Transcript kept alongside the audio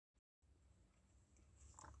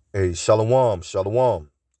Hey, shalom, shalom,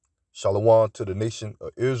 shalom to the nation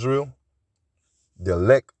of Israel, the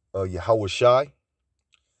elect of Yahweh Shai.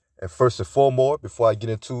 And first and foremost, before I get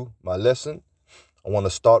into my lesson, I want to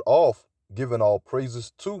start off giving all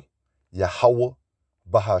praises to Yahweh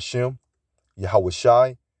Bahashem, Yahweh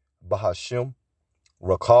Shai, Bahashem,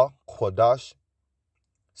 Rakah, Quadash.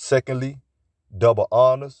 Secondly, double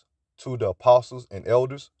honors to the apostles and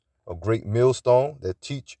elders of Great Millstone that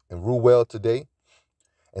teach and rule well today.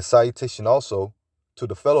 And salutation also to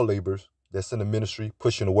the fellow laborers that's in the ministry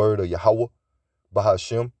pushing the word of Yahweh,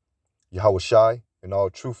 Bahashem, Yahweh Shai, in all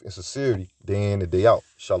truth and sincerity, day in and day out.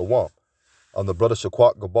 Shalom. I'm the brother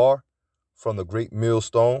Shaquat Gabar from the Great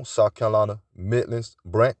Millstone, South Carolina Midlands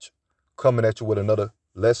branch, coming at you with another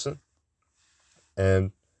lesson.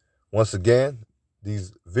 And once again,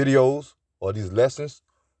 these videos or these lessons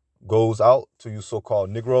goes out to you so-called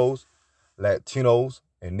Negroes, Latinos,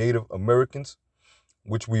 and Native Americans,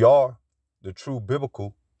 which we are the true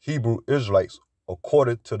biblical Hebrew Israelites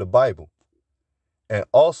according to the Bible, and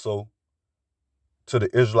also to the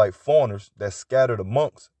Israelite foreigners that scattered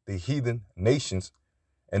amongst the heathen nations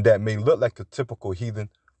and that may look like a typical heathen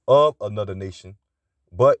of another nation.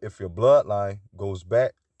 But if your bloodline goes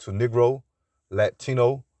back to Negro,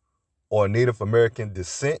 Latino, or Native American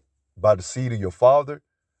descent by the seed of your father,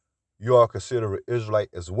 you are considered an Israelite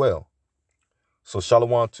as well. So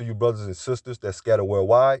shalom to you brothers and sisters that scatter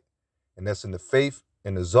worldwide, and that's in the faith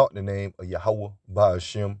and exalt the name of Yahweh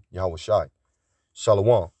Ba'ashem, Yahweh Shai.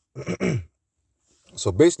 Shalom.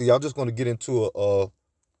 So basically, I'm just going to get into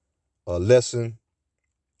a lesson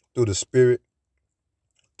through the Spirit,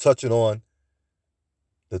 touching on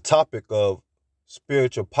the topic of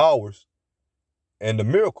spiritual powers and the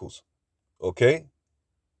miracles, okay?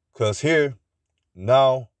 Because here,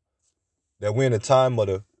 now that we're in the time of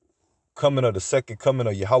the coming of the second coming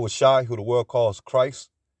of Yahweh Shai, who the world calls Christ,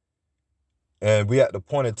 and we at the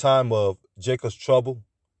point in time of Jacob's trouble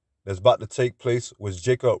that's about to take place, which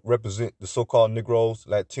Jacob represent the so-called Negroes,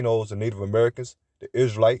 Latinos, and Native Americans, the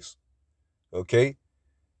Israelites, okay?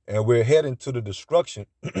 And we're heading to the destruction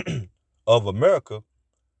of America,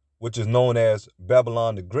 which is known as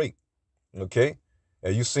Babylon the Great, okay?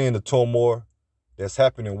 And you're seeing the turmoil that's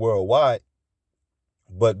happening worldwide,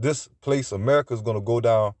 but this place, America, is going to go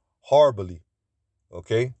down horribly,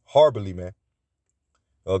 okay? Horribly, man.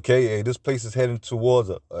 Okay, and this place is heading towards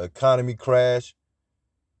an economy crash,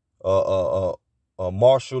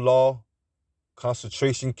 martial law,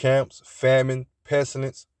 concentration camps, famine,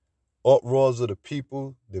 pestilence, uproars of the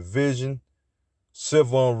people, division,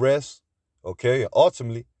 civil unrest, okay, and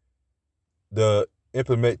ultimately the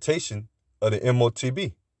implementation of the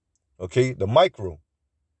MOTB, okay, the micro.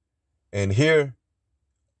 And here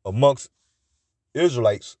amongst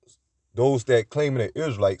Israelites, those that claim they're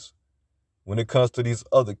Israelites, when it comes to these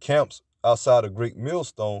other camps outside of Great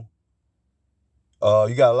Millstone,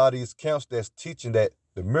 you got a lot of these camps that's teaching that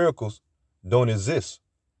the miracles don't exist.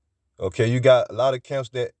 Okay, you got a lot of camps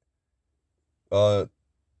that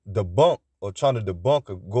debunk or trying to debunk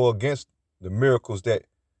or go against the miracles that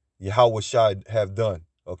Yahweh Shai have done.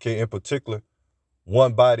 Okay, in particular,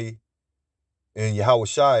 one body in Yahweh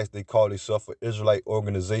Shai, as they call themselves, an Israelite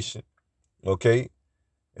organization. Okay,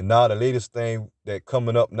 and now the latest thing that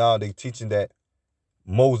coming up now, they teaching that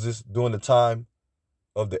Moses, during the time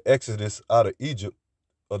of the Exodus out of Egypt,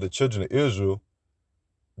 of the children of Israel,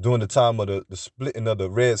 during the time of the splitting of the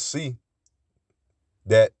Red Sea,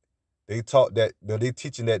 that they taught that they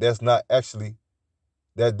teaching that that's not actually,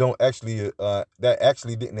 that don't actually, that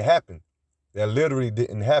actually didn't happen. That literally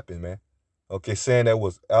didn't happen, man. Okay, saying that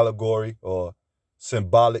was allegory or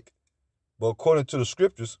symbolic. But according to the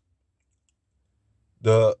scriptures,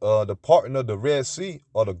 the parting of the Red Sea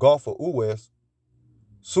or the Gulf of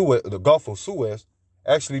Suez, the Gulf of Suez,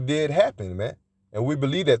 actually did happen, man. And we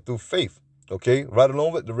believe that through faith, okay? Right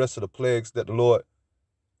along with the rest of the plagues that the Lord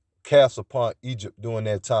cast upon Egypt during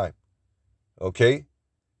that time, okay?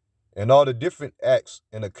 And all the different acts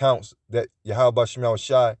and accounts that Yahweh Shem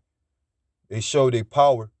Shai, they showed their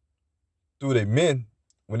power through their men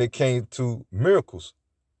when it came to miracles.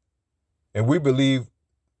 And we believe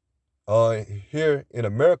here in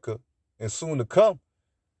America and soon to come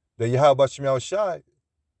that Yahweh Shem Shai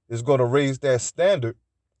is going to raise that standard,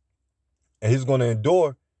 and he's going to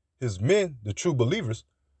endure his men, the true believers,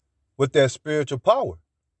 with that spiritual power,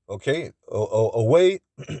 okay? A way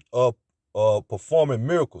of performing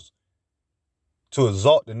miracles to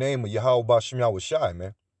exalt the name of Yahweh Ba'ashem Shai,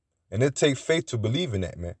 man. And it takes faith to believe in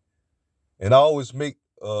that, man. And I always make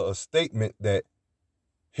a statement that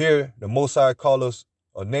here the Most High call us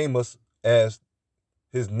or name us as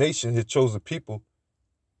his nation, his chosen people,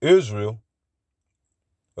 Israel,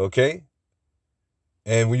 Okay?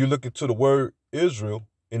 And when you look into the word Israel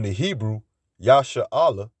in the Hebrew,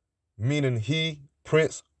 Yasha'Allah, meaning he,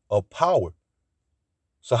 prince of power.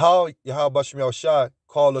 So how Yahweh Shem Yahushai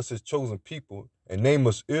call us his chosen people and name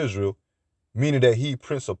us Israel, meaning that he,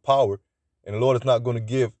 prince of power, and the Lord is not going to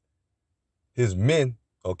give his men,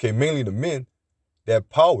 okay, mainly the men, that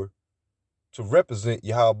power to represent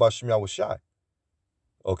Yahweh Shem Yahushai.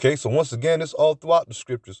 Okay, so once again, it's all throughout the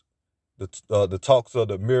scriptures, the talks of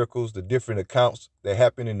the miracles, the different accounts that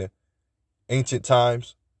happened in the ancient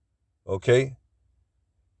times, okay,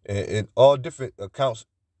 and all different accounts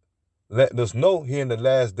letting us know here in the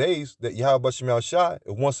last days that Yahweh Shem Yahushai,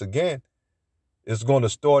 once again, is going to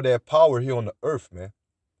store that power here on the earth, man.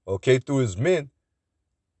 Okay, through his men,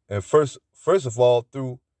 and first of all,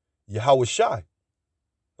 through Yahushai.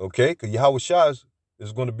 Okay, because Yahushai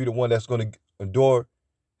is going to be the one that's going to endure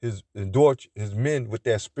his men with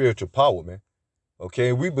that spiritual power, man. Okay,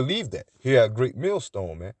 and we believe that here at Great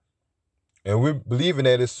Millstone, man. And we're believing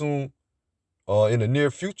that as soon, in the near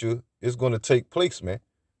future, it's going to take place, man.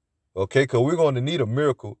 Okay, because we're going to need a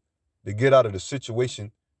miracle to get out of the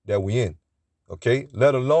situation that we're in. Okay,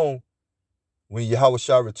 let alone when Yahweh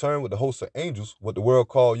shall return with the host of angels, what the world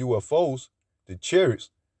call UFOs, the chariots,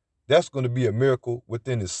 that's going to be a miracle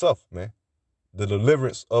within itself, man. The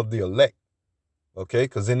deliverance of the elect. Okay,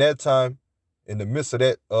 because in that time, in the midst of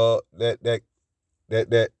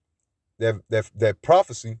that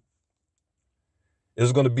prophecy,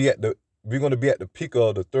 is going to be we're going to be at the peak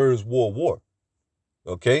of the Third World War.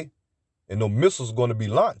 Okay, and no missiles going to be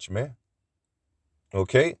launched, man.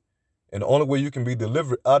 Okay, and the only way you can be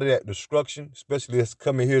delivered out of that destruction, especially that's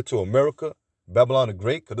coming here to America, Babylon the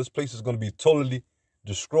Great, because this place is going to be totally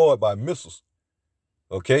destroyed by missiles.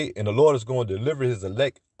 Okay, and the Lord is going to deliver his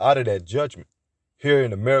elect out of that judgment here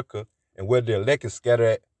in America, and where the elect is scattered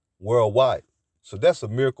at worldwide. So that's a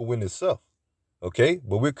miracle in itself. Okay,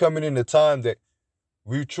 but we're coming in a time that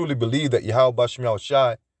we truly believe that Yahweh Shem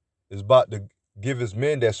Yahushai is about to give his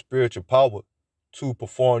men that spiritual power to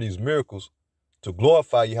perform these miracles, to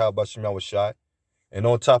glorify Yahweh Shem Yahushai, and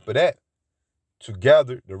on top of that, to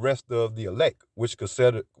gather the rest of the elect, which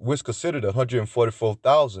considered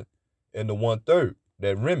 144,000 and the 1/3,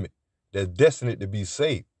 that remnant, that's destined to be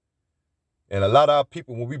saved. And a lot of our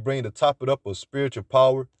people, when we bring the top it up of spiritual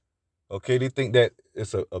power, okay, they think that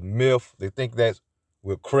it's a myth. They think that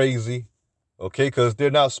we're crazy, okay, because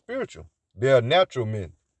they're not spiritual. They're natural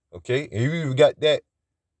men, okay? And you even got that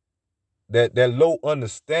low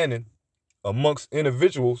understanding amongst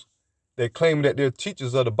individuals that claim that they're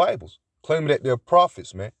teachers of the Bibles, claiming that they're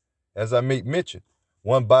prophets, man. As I made mention,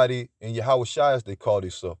 one body in Yahushai, as they call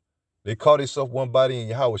themselves. They call themselves one body in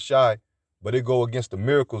Yahushai, but they go against the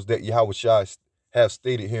miracles that Yahushai have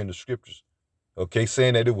stated here in the scriptures. Okay,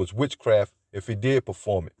 saying that it was witchcraft if he did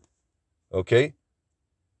perform it. Okay?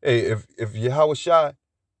 Hey, if Yahushai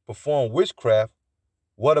performed witchcraft,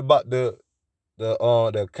 what about the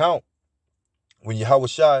account when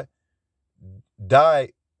Yahushai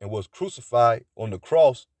died and was crucified on the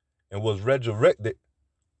cross and was resurrected,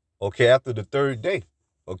 okay, after the third day?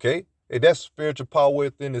 Okay? Hey, that's spiritual power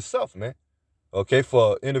within itself, man. Okay,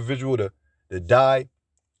 for an individual to die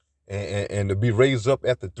and to be raised up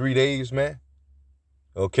after 3 days, man.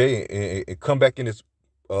 Okay, and come back in its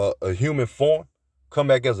a human form, come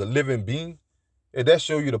back as a living being. And that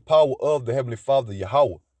shows you the power of the Heavenly Father,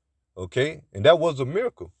 Yahweh. Okay, and that was a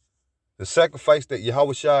miracle. The sacrifice that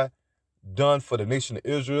Yahushai done for the nation of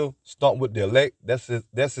Israel, starting with the elect, that's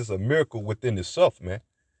just a miracle within itself, man.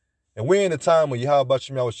 And we're in a time when Yahweh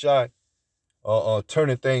Shem Yahushai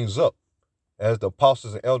turning things up, as the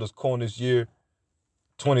apostles and elders call this year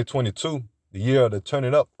 2022, the year of the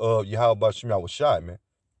turning up of Yahweh Shem Yahushai, man.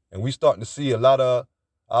 And we starting to see a lot of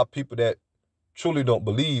our people that truly don't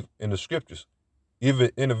believe in the scriptures,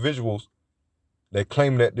 even individuals that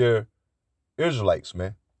claim that they're Israelites,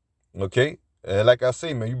 man. Okay? And like I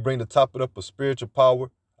say, man, you bring the top it up of spiritual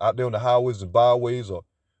power out there on the highways and byways, or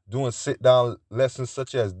doing sit-down lessons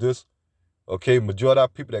such as this. Okay, majority of our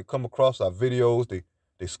people that come across our videos,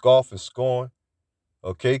 they scoff and scorn.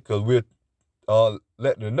 Okay, because we're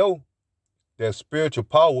letting them know that spiritual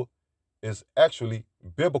power is actually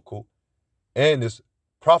biblical and is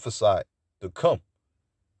prophesied to come.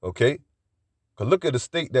 Okay, because look at the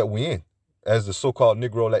state that we're in as the so-called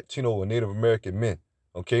Negro, Latino, and Native American men.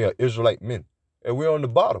 Okay, or Israelite men. And we're on the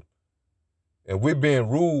bottom. And we're being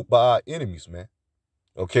ruled by our enemies, man.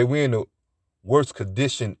 Okay, we're in the worst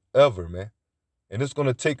condition ever, man. And it's going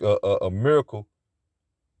to take a miracle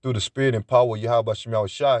through the spirit and power of Yahweh Shem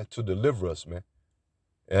Yahushai to deliver us, man.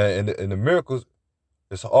 And the miracles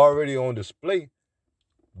is already on display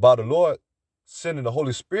by the Lord sending the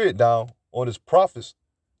Holy Spirit down on his prophets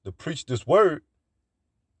to preach this word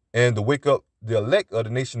and to wake up the elect of the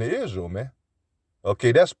nation of Israel, man.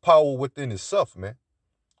 Okay, that's power within itself, man.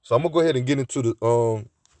 So I'm gonna go ahead and get into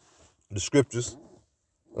the scriptures.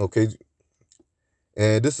 Okay.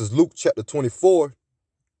 And this is Luke chapter 24,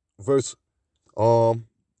 verse, I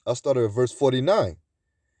started at verse 49.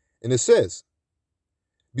 And it says,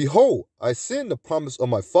 "Behold, I send the promise of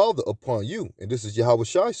my Father upon you." And this is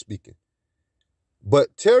Yahushua speaking.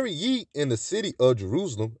 "But tarry ye in the city of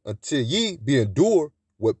Jerusalem until ye be endured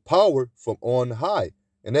with power from on high."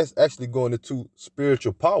 And that's actually going into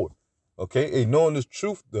spiritual power. Okay, and knowing this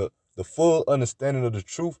truth, the full understanding of the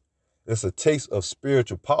truth, it's a taste of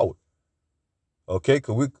spiritual power. Okay,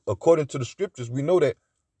 because we, according to the scriptures, we know that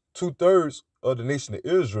 2/3 of the nation of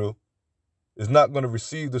Israel is not going to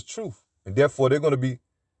receive this truth. And therefore, they're going to be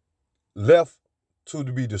left to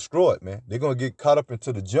be destroyed, man. They're going to get caught up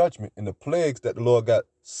into the judgment and the plagues that the Lord got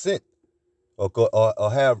sent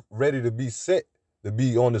or have ready to be set to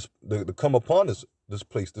be on this, to come upon this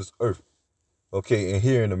place, this earth. Okay, and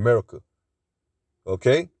here in America.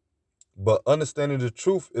 Okay? But understanding the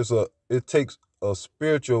truth it takes a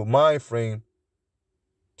spiritual mind frame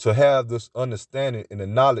to have this understanding and the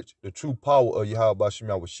knowledge, the true power of Yahweh Bashim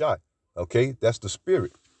Yahushai. Okay? That's the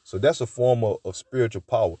spirit. So that's a form of spiritual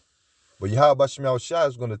power. But Yahweh Bashim Yahushai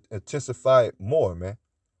is going to intensify it more, man.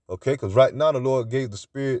 Okay? Because right now the Lord gave the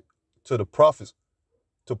spirit to the prophets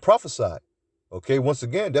to prophesy. Okay? Once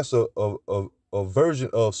again, that's a version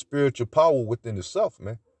of spiritual power within itself,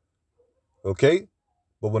 man. Okay?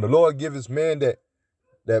 But when the Lord gives man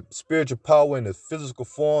that spiritual power in the physical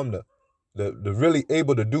form, the really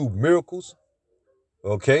able to do miracles,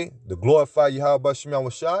 okay, to glorify Yahweh Bashim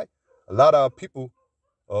Yahushai, a lot of our people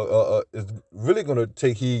is really going to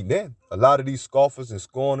take heed then. A lot of these scoffers and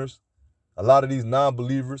scorners, a lot of these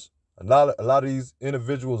non-believers, a lot of these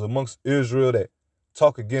individuals amongst Israel that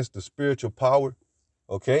talk against the spiritual power,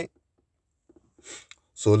 okay?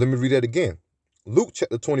 So let me read that again. Luke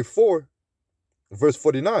chapter 24, verse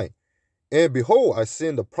 49. "And behold, I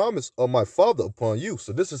send the promise of my Father upon you."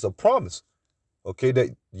 So this is a promise, okay,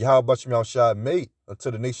 that Yahweh Bashim Yahushai made unto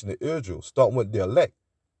the nation of Israel, starting with the elect,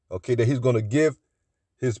 okay, that he's going to give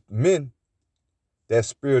his men that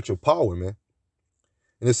spiritual power, man.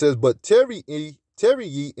 And it says, "But tarry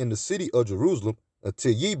ye in the city of Jerusalem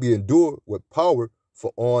until ye be endured with power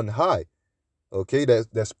from on high." Okay,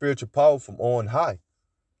 that spiritual power from on high.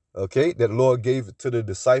 Okay, that the Lord gave it to the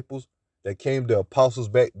disciples, that came the apostles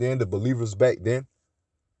back then, the believers back then.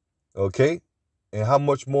 Okay, and how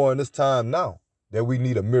much more in this time now that we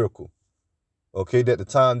need a miracle. Okay, that the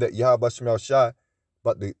time that Yahweh Bashim Yahushai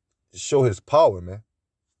about to show his power, man.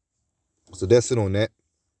 So that's it on that.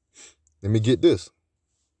 Let me get this.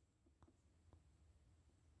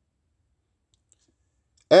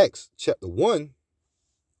 Acts chapter 1,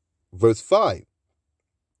 verse 5.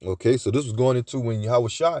 Okay, so this was going into when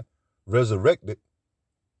Yahushua resurrected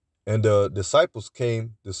and the disciples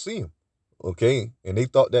came to see him. Okay, and they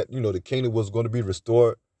thought that, the kingdom was going to be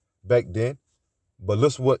restored back then. But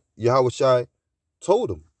listen what Yahushua told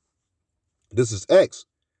them. This is Acts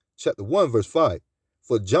chapter 1, verse 5.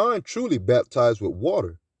 "For John truly baptized with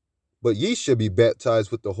water, but ye shall be baptized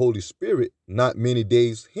with the Holy Spirit not many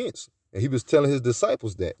days hence." And he was telling his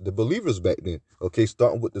disciples that, the believers back then. Okay,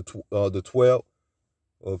 starting with the 12.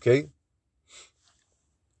 Okay.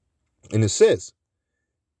 And it says,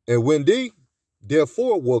 "And when they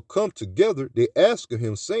therefore were come together, they asked of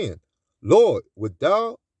him, saying, Lord, wilt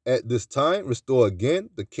thou at this time restore again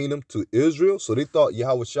the kingdom to Israel?" So they thought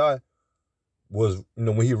Yahushua was,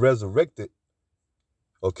 when he resurrected,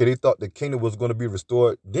 okay, they thought the kingdom was going to be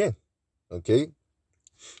restored then. Okay.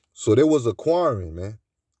 So there was acquiring, man.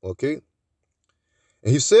 Okay.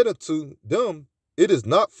 "And he said unto them, It is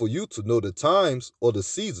not for you to know the times or the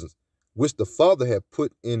seasons which the Father had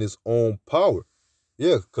put in his own power."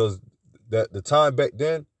 Yeah, because that the time back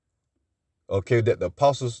then, okay, that the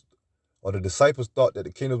apostles or the disciples thought that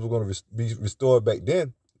the kingdom was going to be restored back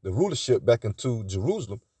then, the rulership back into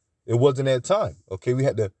Jerusalem, it wasn't that time. Okay, we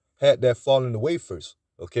had that falling away first.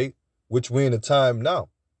 Okay, which we're in a time now.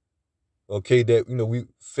 Okay, that we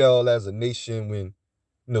fell as a nation when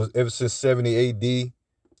ever since 70 AD.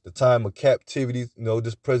 The time of captivity,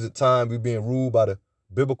 this present time, we're being ruled by the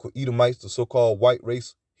biblical Edomites, the so-called white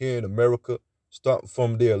race here in America, starting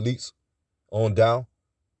from their elites on down.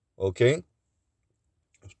 Okay.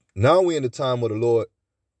 Now we're in the time of the Lord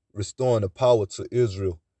restoring the power to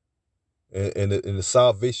Israel and the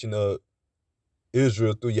salvation of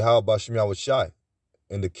Israel through Yahweh Bashim Yahushai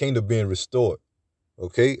and the kingdom being restored.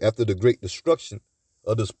 Okay. After the great destruction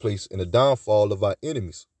of this place and the downfall of our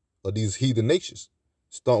enemies. of these heathen nations,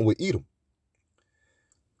 starting with Edom.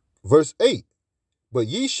 Verse 8, but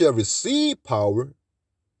ye shall receive power.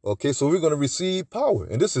 Okay, so we're going to receive power.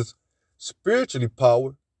 And this is spiritually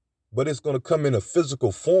power, but it's going to come in a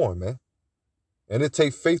physical form, man. And it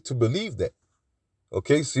takes faith to believe that.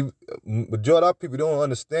 Okay, see, majority of people don't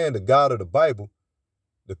understand the God of the Bible,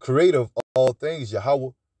 the creator of all things,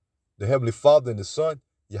 Yahweh, the Heavenly Father and the Son,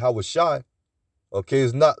 Yahweh Shai. Okay,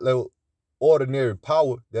 it's not like ordinary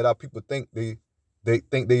power that our people think they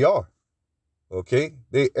think they are. Okay,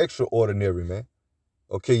 they extraordinary, man.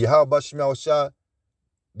 Okay, Yahweh Shai, Shai,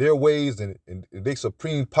 their ways and their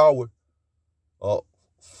supreme power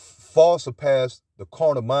far surpass the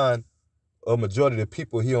carnal mind of majority of the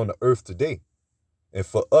people here on the earth today. And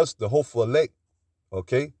for us, the hopeful elect,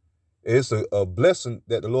 okay, it's a blessing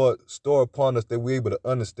that the Lord store upon us that we're able to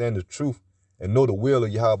understand the truth and know the will of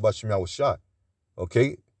Yahweh Shai,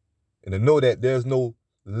 okay? And to know that there's no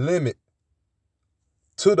limit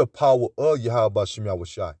to the power of Yahweh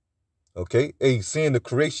Shai, okay? Hey, seeing the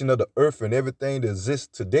creation of the earth and everything that exists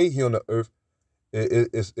today here on the earth,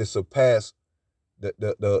 it surpassed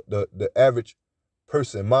the average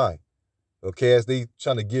person mind, okay? As they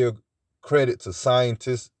trying to give credit to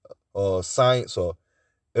scientists, science or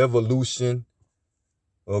evolution,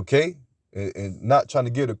 okay? And not trying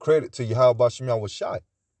to give the credit to Yahweh Shai,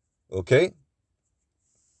 okay?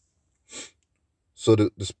 So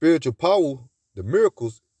the spiritual power, the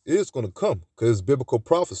miracles, is going to come because it's biblical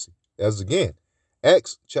prophecy. As again,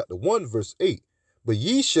 Acts chapter 1, verse 8, but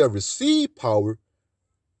ye shall receive power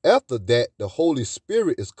after that the Holy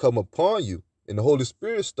Spirit is come upon you. And the Holy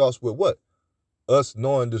Spirit starts with what? Us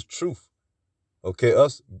knowing this truth. Okay,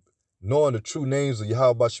 us knowing the true names of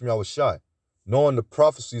Yahweh Shai, knowing the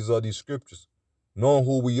prophecies of these scriptures, knowing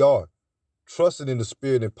who we are, trusting in the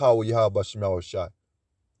spirit and power of Yahweh Shai.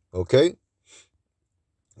 Okay?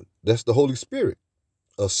 That's the Holy Spirit,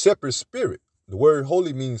 a separate spirit. The word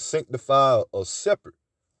holy means sanctified or separate.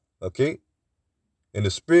 Okay? And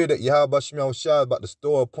the spirit that Yahweh Shai is about to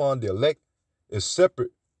store upon the elect is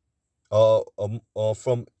separate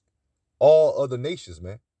from all other nations,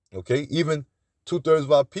 man. Okay? Even 2/3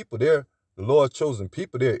 of our people, they're the Lord's chosen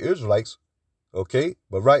people, they're Israelites. Okay?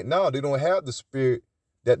 But right now, they don't have the spirit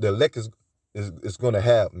that the elect is going to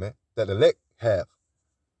have, man. That the elect have.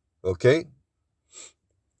 Okay?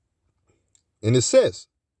 And it says,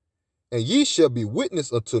 and ye shall be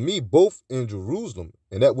witness unto me both in Jerusalem.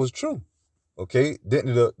 And that was true. Okay?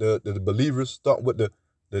 Didn't the believers, start with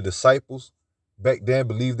the disciples back then,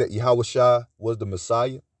 believe that Yahweh Shai was the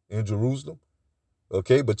Messiah in Jerusalem?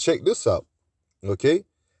 Okay? But check this out. Okay?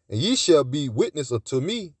 And ye shall be witness unto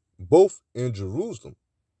me both in Jerusalem.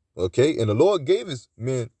 Okay? And the Lord gave his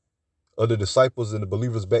men, of the disciples and the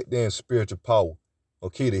believers back then, spiritual power.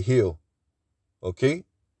 Okay? To heal. Okay?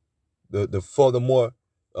 The furthermore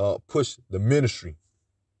push the ministry,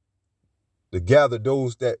 to gather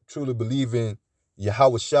those that truly believe in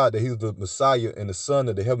Yahweh Shai, that he's the Messiah and the Son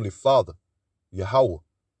of the Heavenly Father, Yahweh.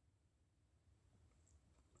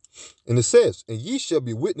 And it says, and ye shall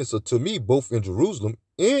be witness unto me both in Jerusalem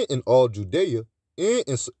and in all Judea and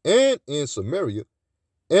in Samaria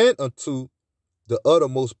and unto the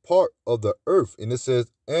uttermost part of the earth. And it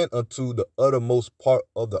says, and unto the uttermost part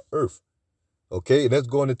of the earth. Okay, and that's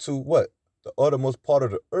going into what? The uttermost part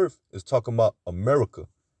of the earth is talking about America.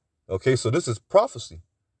 Okay, so this is prophecy.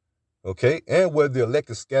 Okay, and where the elect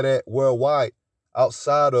is scattered worldwide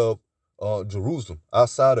outside of Jerusalem,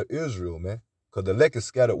 outside of Israel, man. Because the elect is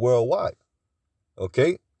scattered worldwide.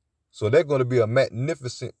 Okay, so they're going to be a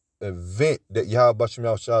magnificent event that Yahweh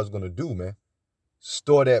Shai is going to do, man.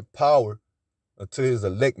 Store that power unto his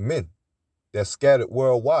elect men that's scattered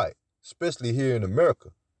worldwide, especially here in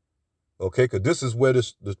America. Okay, because this is where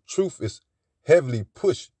the truth is heavily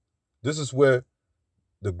pushed. This is where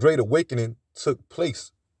the Great Awakening took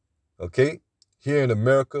place. Okay, here in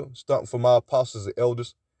America, starting from our apostles and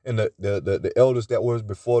elders and the elders that was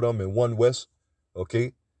before them in One West.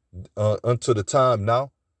 Okay, until the time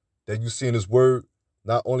now that you see in this word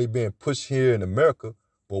not only being pushed here in America,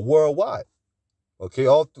 but worldwide. Okay,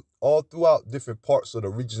 all throughout different parts of the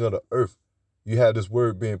region of the earth, you have this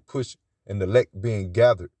word being pushed and the elect being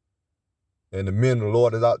gathered. And the men of the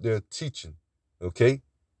Lord is out there teaching, okay?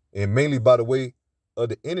 And mainly by the way of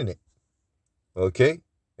the internet, okay?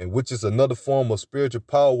 And which is another form of spiritual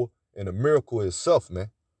power and a miracle itself,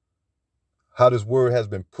 man. How this word has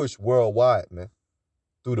been pushed worldwide, man,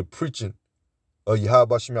 through the preaching of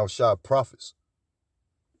Yahweh Shai prophets.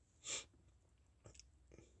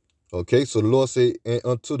 Okay, so the Lord said, and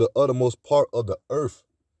unto the uttermost part of the earth.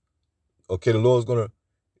 Okay, the Lord's going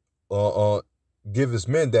to give his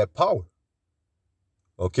men that power.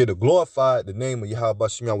 okay, to glorify the name of Yahweh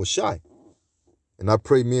Bashim Yahushai. And I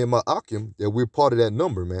pray me and my Akim that we're part of that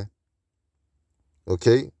number, man.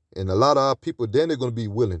 Okay? And a lot of our people, then they're going to be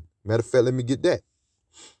willing. Matter of fact, let me get that.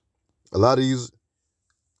 A lot of these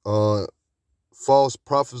false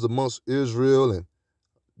prophets amongst Israel and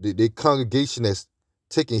the congregation that's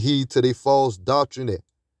taking heed to their false doctrine,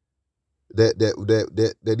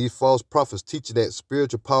 that these false prophets teaching that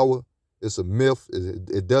spiritual power is a myth.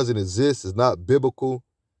 It doesn't exist. It's not biblical.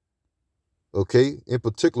 Okay? In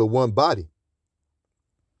particular, one body.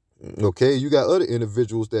 Okay? You got other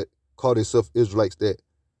individuals that call themselves Israelites that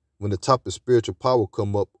when the topic of spiritual power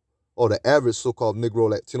come up, or the average so-called Negro,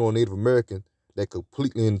 Latino, or Native American that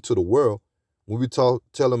completely into the world, when we tell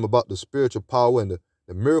them about the spiritual power and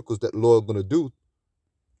the miracles that the Lord is going to do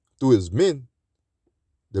through his men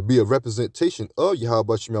to be a representation of Yahweh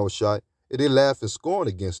Bashim Yahushai, and they laugh and scorn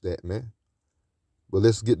against that, man. But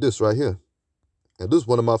let's get this right here. And this is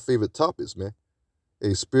one of my favorite topics, man.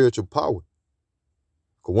 A spiritual power.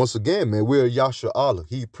 Because once again, man, we're Yahshua Allah.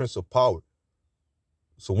 He Prince of Power.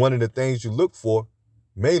 So one of the things you look for,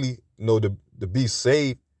 mainly, to be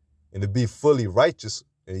saved and to be fully righteous,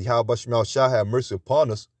 and Yahweh Bashim Yahushai have mercy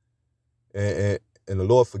upon us, and the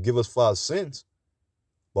Lord forgive us for our sins,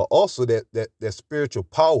 but also that spiritual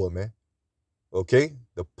power, man. Okay?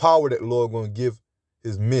 The power that the Lord going to give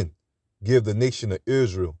his men, give the nation of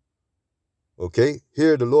Israel. Okay?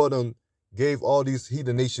 Here the Lord gave all these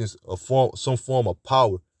heathen nations some form of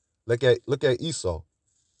power. Look at Esau.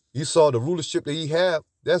 Esau, the rulership that he had,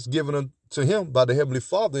 that's given to him by the Heavenly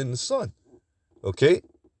Father and the Son. Okay?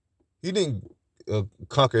 He didn't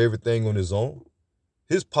conquer everything on his own.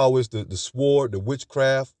 His power is the sword, the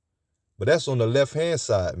witchcraft, but that's on the left-hand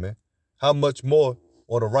side, man. How much more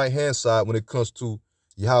on the right-hand side when it comes to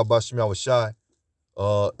Yahweh Bashim Yahushai,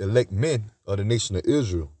 elect men of the nation of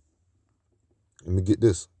Israel? Let me get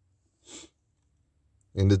this.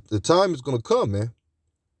 And the time is going to come, man,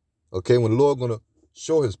 okay, when the Lord going to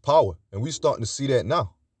show his power. And we starting to see that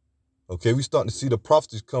now. Okay, we starting to see the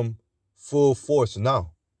prophecies come full force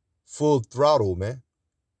now. Full throttle, man.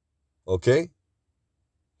 Okay?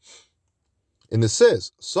 And it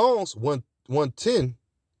says, Psalms 110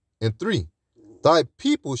 and 3, thy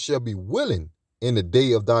people shall be willing in the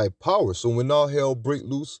day of thy power. So when all hell break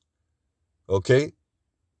loose, okay,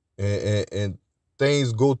 and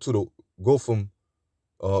things go from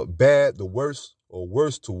bad to worse, or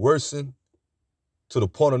worse to worsen, to the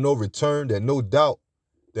point of no return, that no doubt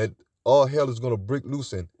that all hell is going to break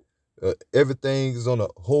loose and everything is on a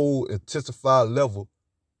whole intensified level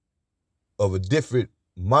of a different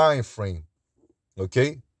mind frame.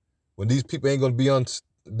 Okay? When these people ain't going to be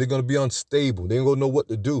they're going to be unstable. They ain't going to know what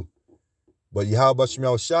to do. But Yahweh Bashim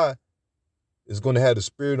Yahushai is going to have the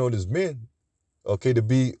spirit on his men, okay, to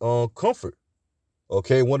be comfort.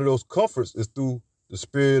 Okay? One of those comforts is through the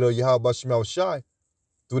spirit of Yahweh Bashim Yahushai,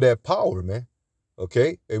 through that power, man.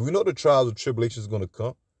 Okay? And we know the trials and tribulations is going to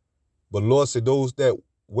come. But Lord said those that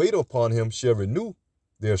wait upon him shall renew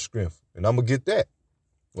their strength. And I'm going to get that.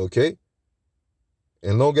 Okay?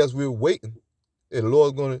 And long as we're waiting, the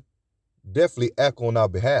Lord's going to definitely act on our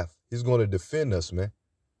behalf. He's going to defend us, man.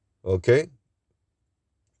 Okay?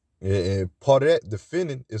 And part of that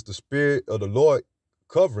defending is the spirit of the Lord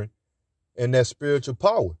covering and that spiritual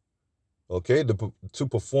power. Okay? To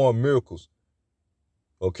perform miracles.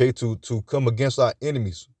 Okay? To come against our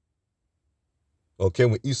enemies. Okay?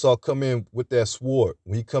 When Esau come in with that sword,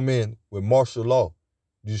 when he come in with martial law,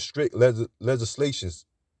 these strict legislations.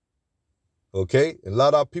 Okay? And a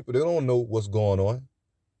lot of our people, they don't know what's going on.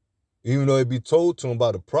 Even though it be told to them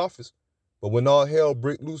by the prophets. But when all hell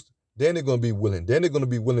break loose, then they're going to be willing. Then they're going to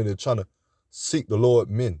be willing to try to seek the Lord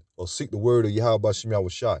men, or seek the word of Yahweh Bashim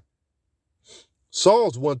Yahushai.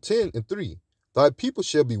 Psalms 110 and 3. Thy people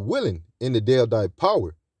shall be willing in the day of thy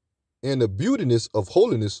power, and the beautiness of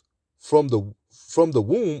holiness from the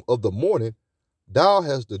womb of the morning. Thou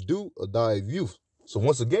hast the dew of thy youth. So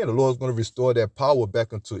once again, the Lord is going to restore that power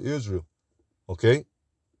back unto Israel. Okay?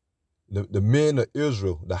 The men of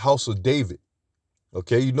Israel, the house of David.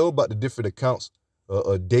 Okay? You know about the different accounts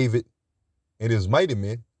of David and his mighty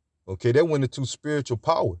men. Okay? That went into spiritual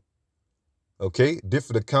power. Okay?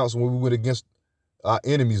 Different accounts when we went against our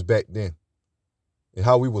enemies back then. And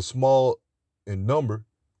how we were small in number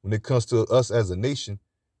when it comes to us as a nation,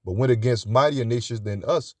 but went against mightier nations than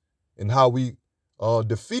us, and how we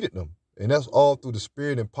defeated them. And that's all through the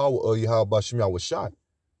spirit and power of Yahweh Bashim Yahushai.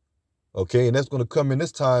 Okay? And that's going to come in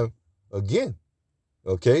this time again.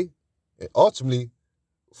 Okay? And ultimately,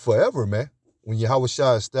 forever, man, when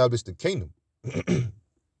Yahushua established the kingdom.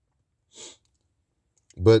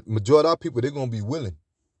 But majority of our people, they're going to be willing.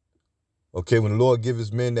 Okay, when the Lord gives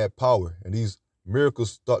his men that power and these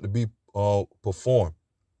miracles start to be performed.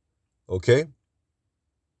 Okay,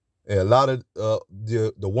 and a lot of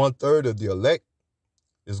the 1/3 of the elect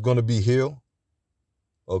is going to be healed.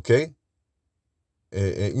 Okay,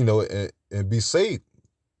 and you know, and be saved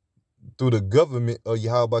through the government of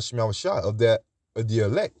Yahweh Shema Shai of the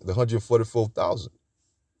elect, the 144,000.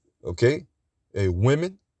 Okay,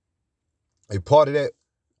 women, a part of that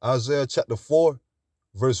Isaiah chapter 4,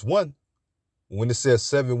 verse 1, when it says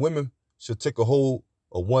 7 women should take a hold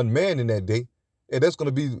of 1 man in that day, and that's going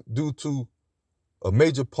to be due to a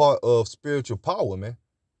major part of spiritual power, man.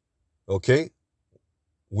 Okay,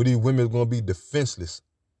 where these women are going to be defenseless,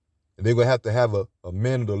 and they're going to have a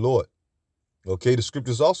man of the Lord. Okay, the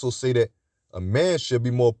scriptures also say that a man should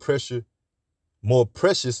be more precious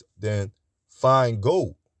than fine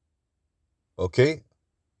gold. Okay,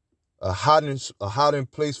 a hiding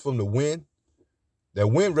place from the wind. That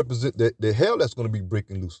wind represents the hell that's going to be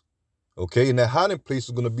breaking loose. Okay, and that hiding place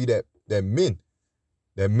is going to be that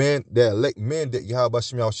elect men that Yahweh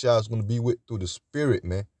Shema Shai is going to be with through the spirit,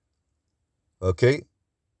 man. Okay,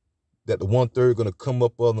 that the 1/3 going to come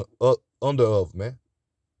up under of, man.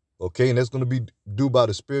 Okay, and that's going to be due by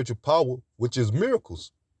the spiritual power, which is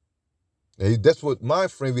miracles. And that's what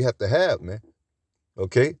mind frame we have to have, man.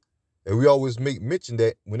 Okay, and we always make mention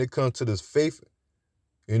that when it comes to this faith,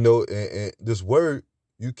 you know, and this word,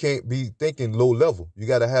 you can't be thinking low level. You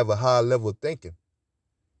got to have a high level of thinking.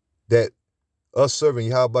 That us serving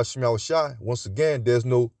Yahweh Shema Shai, once again, there's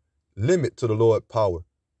no limit to the Lord's power.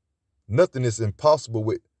 Nothing is impossible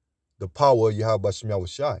with the power of Yahweh Shema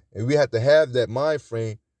Shai. And we have to have that mind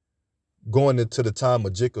frame going into the time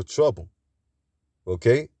of Jacob's trouble.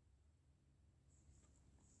 Okay?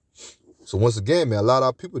 So once again, man, a lot of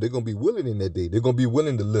our people, they're going to be willing in that day. They're going to be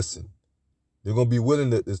willing to listen. They're going to be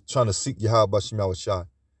willing to trying to seek Yahweh Shema Shai.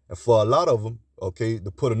 And for a lot of them, okay,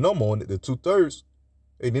 to put a number on it, the 2/3,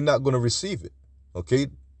 hey, they're not going to receive it. Okay?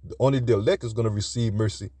 Only the elect is going to receive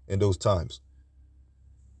mercy in those times.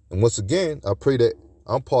 And once again, I pray that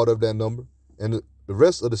I'm part of that number and the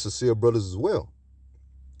rest of the sincere brothers as well.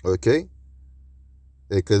 Okay?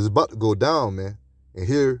 Because it's about to go down, man. And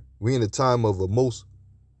here, we in the time of the most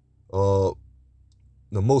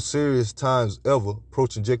serious times ever,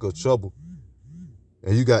 approaching Jacob's trouble.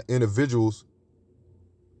 And you got individuals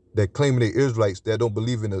that claim they're Israelites that don't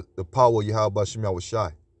believe in the power of Yahweh Shema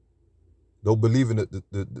Shai. Don't believe in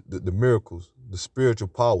the miracles, the spiritual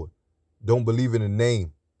power. Don't believe in the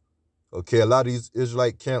name. Okay, a lot of these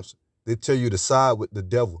Israelite camps, they tell you to side with the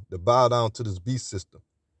devil, to bow down to this beast system.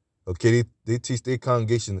 Okay, they teach their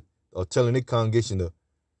congregation, or telling their congregation to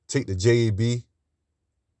take the JAB.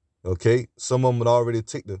 Okay, some of them would already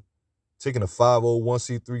taking a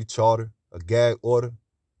 501c3 charter, a gag order.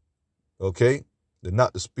 Okay, they're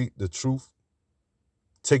not to speak the truth,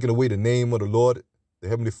 taking away the name of the Lord, the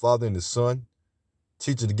Heavenly Father and the Son,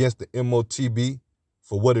 teaching against the MOTB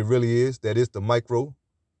for what it really is, that is the micro,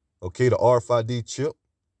 okay, the RFID chip,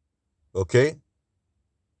 okay.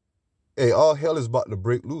 Hey, all hell is about to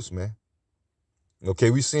break loose, man.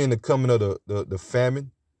 Okay, we seeing the coming of the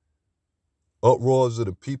famine, uproars of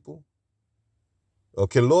the people.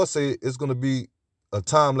 Okay, the Lord say it's going to be a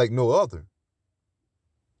time like no other.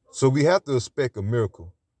 So we have to expect a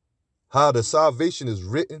miracle. How the salvation is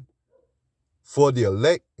written for the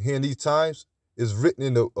elect here in these times is written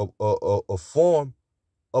in a form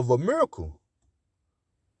of a miracle.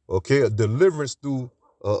 Okay, a deliverance through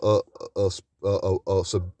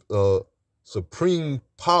supreme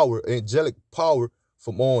power, angelic power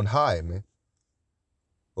from on high, man.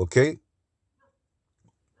 Okay?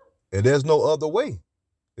 And there's no other way.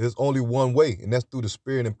 There's only one way, and that's through the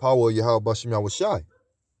spirit and power of Yahweh Shema Shai.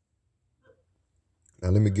 Now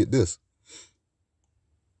let me get this.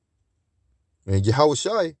 And Yahweh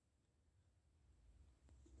Shai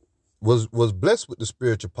was blessed with the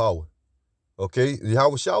spiritual power. Okay?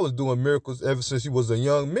 Yahweh Shai was doing miracles ever since he was a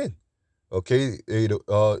young man. Okay?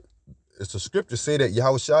 It's a scripture say that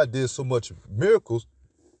Yahweh Shai did so much miracles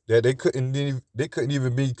that they couldn't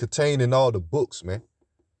even be contained in all the books, man.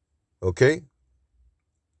 Okay?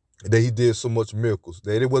 That he did so much miracles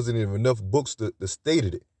that it wasn't even enough books that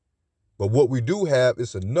stated it. But what we do have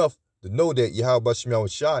is enough to know that Yahweh Shema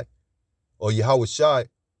Shai or Yahweh Shai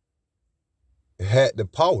had the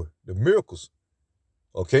power, the miracles,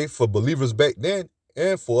 okay, for believers back then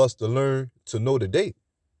and for us to learn to know today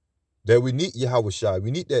that we need Yahweh Shai.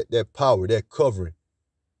 We need that power, that covering,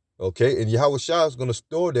 okay? And Yahweh Shai is going to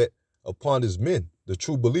store that upon his men, the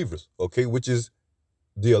true believers, okay, which is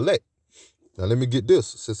the elect. Now, let me get this,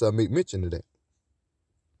 since I make mention of that.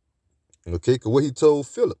 Okay, because what he told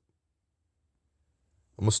Philip,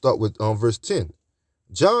 I'm going to start with verse 10.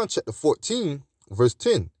 John chapter 14, verse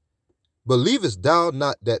 10. Believest thou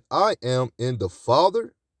not that I am in the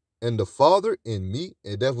Father, and the Father in me?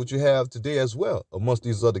 And that's what you have today as well amongst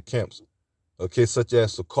these other camps, okay, such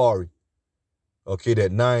as Sakari, okay,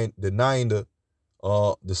 denying the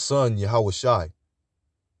Son, Yahweh Shai,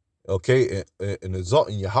 okay, and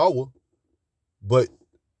exalting Yahweh, but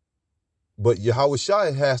Yahweh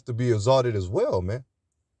Shai has to be exalted as well, man,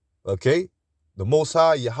 okay? The Most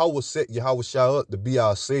High, Yahweh, set Yahweh Shai up to be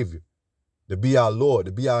our Savior, to be our Lord,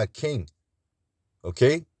 to be our King,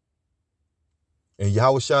 okay? And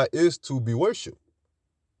Yahweh Shai is to be worshipped.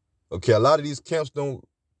 Okay, a lot of these camps don't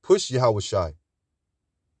push Yahweh Shai.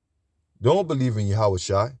 Don't believe in Yahweh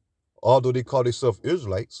Shai, although they call themselves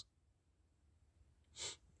Israelites.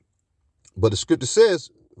 But the scripture says,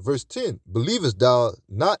 verse 10, believest thou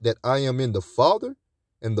not that I am in the Father,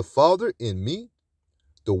 and the Father in me?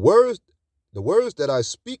 The words that I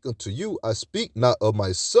speak unto you, I speak not of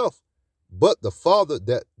myself, but the Father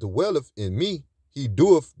that dwelleth in me, he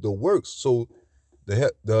doeth the works. So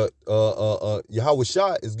the Yahweh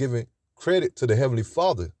Shai is giving credit to the Heavenly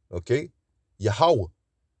Father, okay? Yahweh,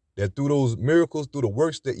 that through those miracles, through the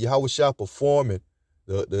works that Yahweh Shai performed, and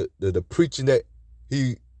the preaching that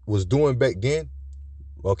he was doing back then,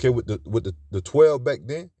 okay, with the 12 back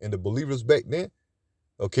then and the believers back then,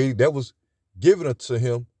 okay, that was given unto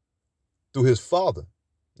him through his Father,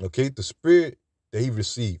 okay, the Spirit that he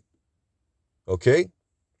received, okay?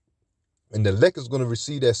 And the elect is going to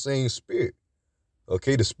receive that same Spirit,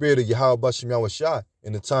 okay, the Spirit of Yahweh Bashem Yahweh Shai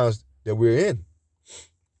in the times that we're in.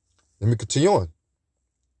 Let me continue on.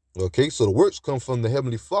 Okay, so the works come from the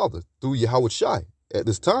Heavenly Father through Yahweh Shai at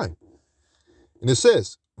this time. And it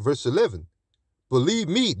says, verse 11, believe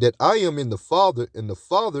me that I am in the Father and the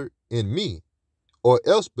Father in me, or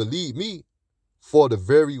else believe me for the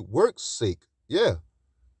very work's sake. Yeah,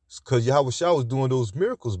 it's because Yahweh Shai was doing those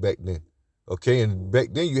miracles back then. Okay, and back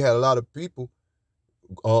then you had a lot of people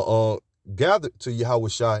gathered to Yahweh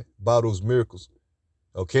Shai by those miracles.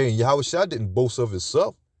 Okay, and Yahweh Shai didn't boast of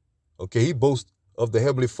himself. Okay, he boasts of the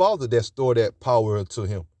Heavenly Father that stored that power unto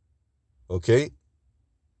him. Okay,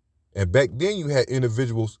 and back then you had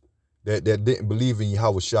individuals that didn't believe in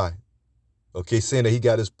Yahweh Shai. Okay, saying that he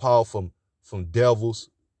got his power from devils,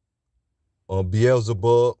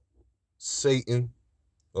 Beelzebub, Satan.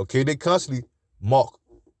 Okay, they constantly mock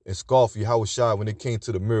and scoff Yahweh Shai when it came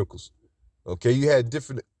to the miracles. Okay, you had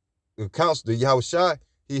different accounts that Yahweh Shai,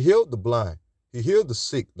 he healed the blind, he healed the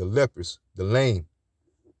sick, the lepers, the lame.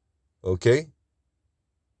 Okay,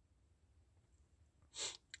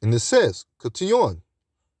 and it says, continue on,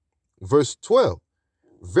 verse 12,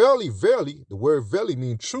 verily, verily, the word verily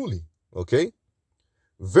means truly, okay?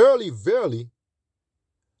 Verily, verily,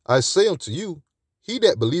 I say unto you, he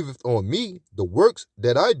that believeth on me, the works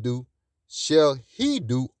that I do, shall he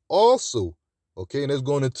do also. Okay, and that's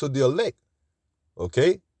going into the elect.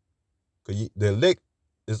 Okay, because the elect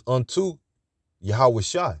is unto Yahweh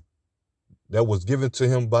Shai. That was given to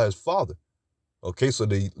him by his Father. Okay, so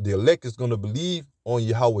the elect is going to believe on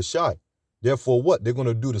Yahweh Shai. Therefore, what? They're going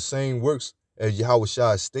to do the same works as Yahweh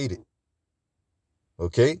Shai stated.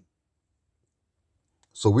 Okay,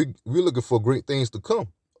 so we're looking for great things to come.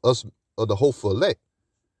 Us are the hopeful elect.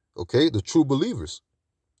 Okay, the true believers.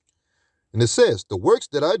 And it says, the works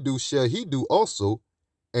that I do shall he do also,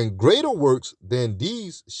 and greater works than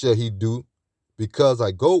these shall he do, because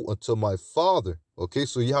I go unto my Father. Okay,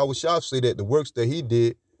 so Yahweh Shai say that the works that he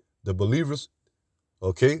did, the believers,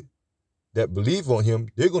 okay, that believe on him,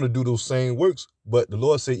 they're going to do those same works, but the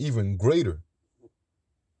Lord say even greater.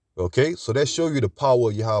 Okay, so that show you the power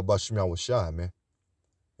of Yahweh Bashem Yahweh Shai, man.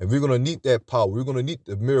 And we're going to need that power. We're going to need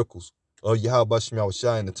the miracles of Yahweh Bashem Yahweh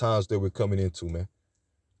Shai in the times that we're coming into, man.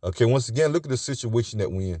 Okay, once again, look at the situation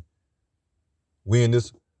that we're in. We're in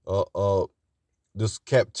this this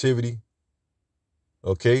captivity.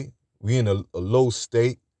 Okay, we're in a low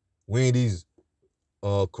state. We're in these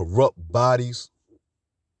corrupt bodies.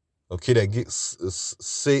 Okay, that get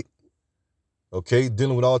sick. Okay,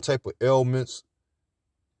 dealing with all type of ailments,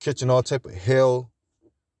 catching all type of hell.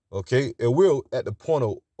 Okay, and we're at the point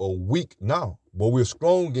of weak now, but we're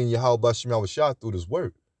strong in Yahweh Bashem Yahweh Shai through this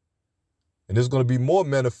word. And it's going to be more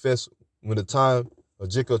manifest when the time of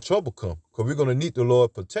Jacob trouble come, because we're going to need the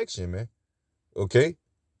Lord's protection, man. Okay,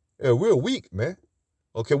 yeah, we're weak, man.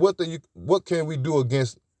 Okay, what can we do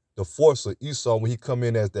against the force of Esau when he come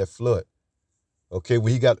in as that flood? Okay,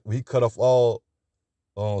 when he cut off all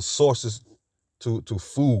sources to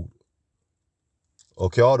food.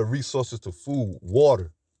 Okay, all the resources to food,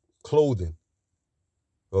 water, clothing.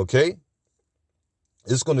 Okay,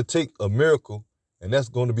 it's going to take a miracle, and that's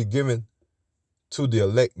going to be given to the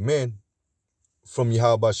elect men from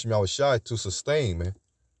Yahweh Shem Yahushai to sustain, man,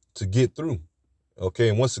 to get through. Okay,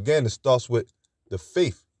 and once again, it starts with the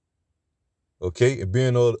faith. Okay, and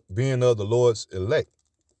being of the Lord's elect.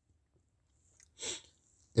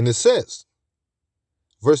 And it says,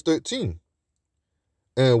 verse 13,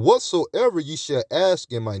 and whatsoever ye shall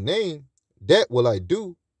ask in my name, that will I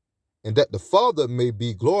do, and that the Father may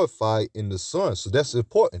be glorified in the Son. So that's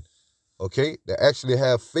important, okay, to actually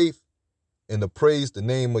have faith and to praise the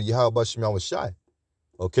name of Yahweh Shem Yahushai,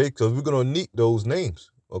 okay, because we're going to need those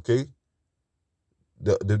names, okay,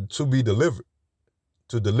 to be delivered,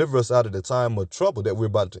 to deliver us out of the time of trouble that we're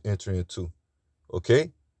about to enter into,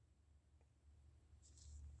 okay?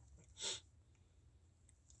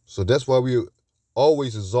 So that's why we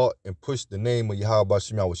always exalt and push the name of Yahweh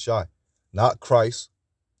Shem Yahushai, not Christ,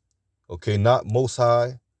 okay, not Most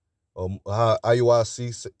High,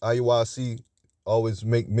 IUIC always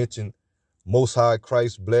make mention Most High,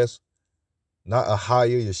 Christ bless, not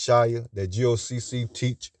Ahia, Yeshaya, that GOCC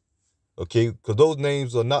teach, okay, because those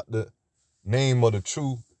names are not the name of the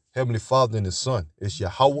true Heavenly Father and the Son. It's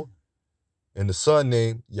Yahweh, and the Son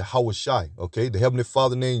name Yahweh Shai, okay, the Heavenly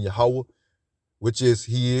Father name Yahweh, which is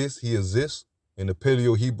He exists in the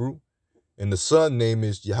Paleo Hebrew, and the Son name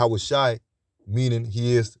is Yahweh Shai, meaning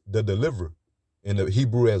He is the deliverer in the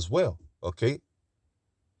Hebrew as well, okay?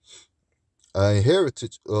 Our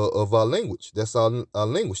heritage of our language, that's our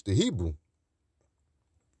language, the Hebrew.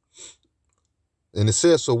 And it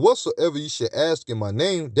says, so whatsoever ye shall ask in my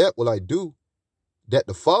name, that will I do, that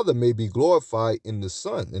the Father may be glorified in the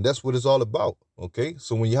Son. And that's what it's all about, okay?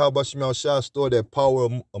 So when Yahweh Shem Yahushai stored that power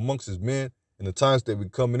amongst his men in the times that we're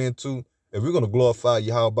coming into, and we're going to glorify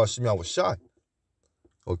Yahweh Shem Yahushai,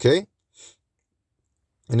 okay?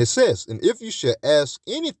 And it says, and if you shall ask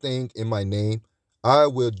anything in my name, I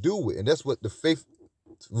will do it. And that's what the faith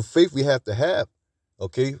we have to have,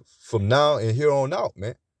 okay, from now and here on out,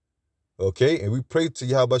 man. Okay, and we pray to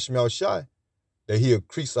Yahweh Shem Yahushai that He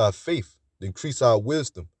increase our faith, increase our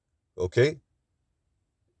wisdom, okay,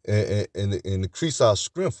 and increase our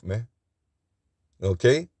strength, man.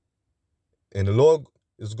 Okay, and the Lord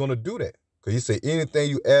is going to do that because He said,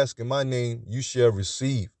 anything you ask in my name, you shall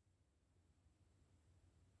receive.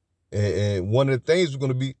 And one of the things we're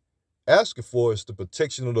going to be asking for is the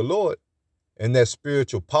protection of the Lord and that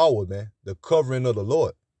spiritual power, man, the covering of the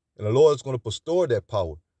Lord. And the Lord is going to bestow that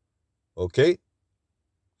power. Okay?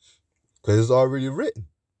 Because it's already written.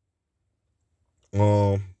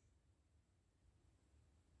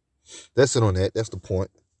 That's it on that. That's the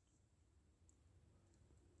point.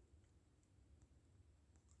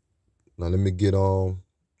 Now let me get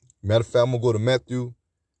matter of fact, I'm gonna go to Matthew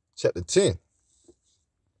chapter 10.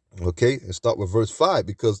 Okay, and start with verse 5,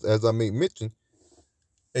 because as I made mention,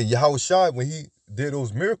 and Yahushua, when he did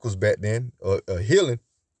those miracles back then, healing,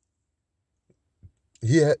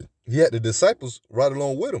 he had the disciples right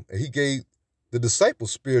along with him, and he gave the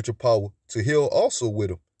disciples spiritual power to heal also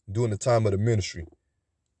with him during the time of the ministry.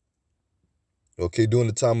 Okay, during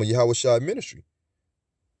the time of Yahushua ministry.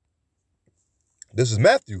 This is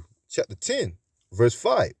Matthew chapter 10, verse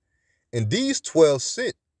 5. And these 12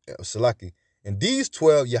 sent, and these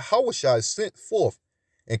 12 Yahushua sent forth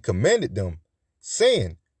and commanded them,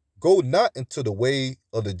 saying, go not into the way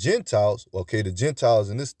of the Gentiles. Okay, the Gentiles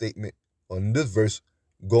in this statement, or in this verse,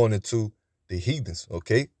 going into the heathens,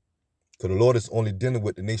 okay? Because the Lord is only dealing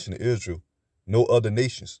with the nation of Israel, no other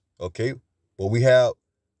nations, okay? But we have,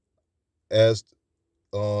 as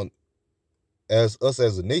us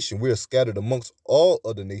as a nation, we are scattered amongst all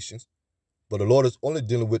other nations, but the Lord is only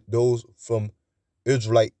dealing with those from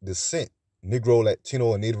Israelite descent, Negro,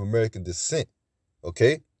 Latino, and Native American descent,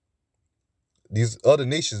 okay? These other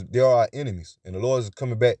nations, they are our enemies, and the Lord is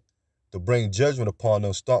coming back to bring judgment upon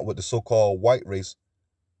them, start with the so-called white race,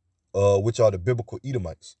 which are the biblical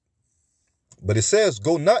Edomites. But it says,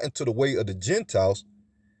 go not into the way of the Gentiles,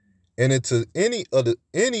 and into any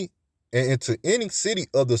city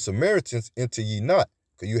of the Samaritans enter ye not.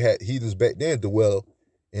 Because you had heathens back then dwell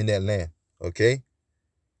in that land, okay?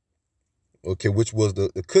 Okay, which was the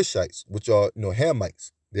Cushites, which are,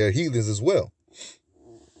 Hamites. They're heathens as well.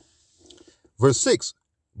 Verse 6,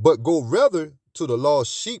 but go rather to the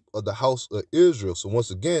lost sheep of the house of Israel. So once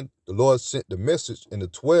again, the Lord sent the message in the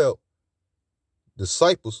 12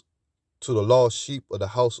 disciples to the lost sheep of the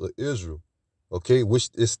house of Israel, okay, which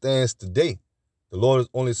it stands today. The Lord is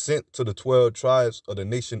only sent to the 12 tribes of the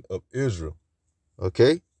nation of Israel,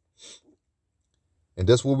 okay? And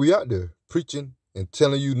that's what we out there preaching and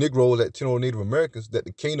telling you Negro, Latino, Native Americans that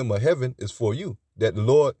the kingdom of heaven is for you, that the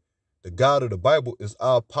Lord, the God of the Bible, is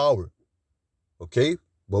our power, okay?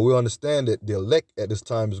 But we understand that the elect at this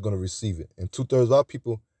time is going to receive it. And 2/3 of our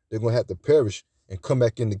people, they're going to have to perish and come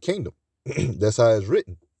back in the kingdom. That's how it's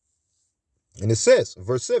written. And it says,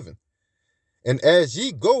 verse 7, and as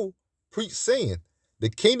ye go, preach saying, the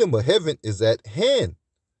kingdom of heaven is at hand.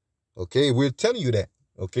 Okay, we're telling you that.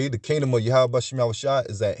 Okay, the kingdom of Yahweh Shem Yahushua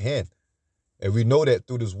is at hand. And we know that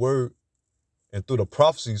through this word and through the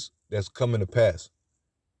prophecies that's coming to pass.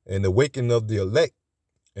 And the waking of the elect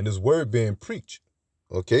and this word being preached.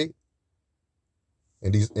 Okay?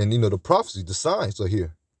 And the prophecies, the signs are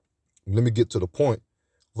here. Let me get to the point.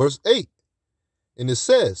 Verse 8. And it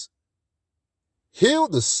says, heal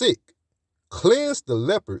the sick, cleanse the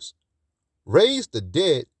lepers, raise the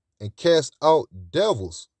dead, and cast out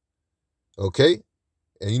devils. Okay?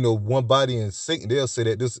 And one body in Satan, they'll say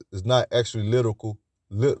that this is not actually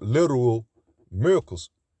literal miracles.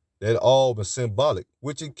 That all been symbolic,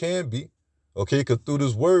 which it can be. Okay, because through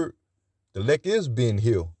this word, the elect is being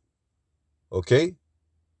healed. Okay?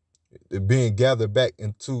 They're being gathered back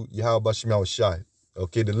into Yahweh Shem Yahushua.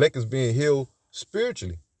 Okay, the elect is being healed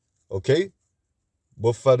spiritually. Okay?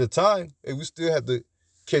 But for the time, we still have to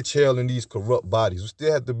catch hell in these corrupt bodies. We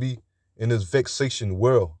still have to be in this vexation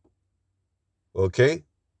world. Okay?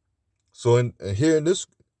 So here in this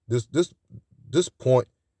point,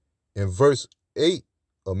 in verse 8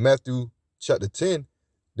 of Matthew chapter 10,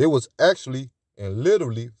 there was actually and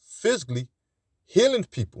literally, physically healing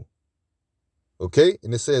people. Okay?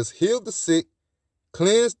 And it says, heal the sick,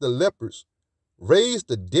 cleanse the lepers, raise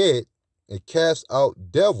the dead, and cast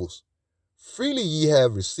out devils. Freely ye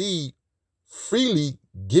have received, freely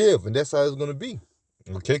give. And that's how it's going to be.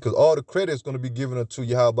 Okay? Because all the credit is going to be given unto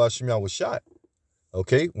Yahweh Shem Yahushua.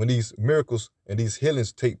 Okay? When these miracles and these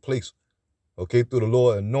healings take place. Okay? Through the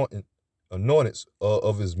Lord anointings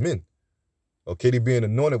of his men. Okay? They being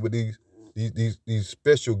anointed with these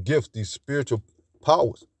special gifts, these spiritual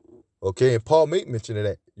powers. Okay? And Paul made mention of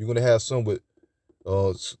that. You're going to have some with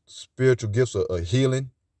spiritual gifts of healing.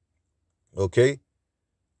 Okay?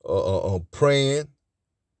 Praying.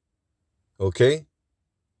 Okay?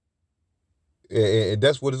 And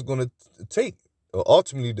that's what it's going to take.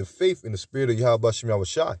 Ultimately, the faith in the spirit of Yahweh Shem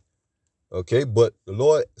Yahushua. Okay? But the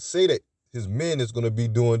Lord say that his men is going to be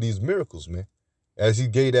doing these miracles, man. As he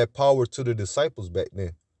gave that power to the disciples back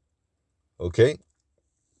then. Okay?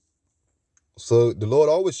 So the Lord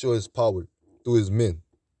always shows his power through his men.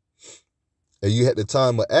 And you had the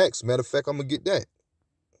time of Acts. Matter of fact, I'm going to get that.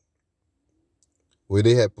 Where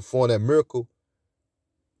they had performed that miracle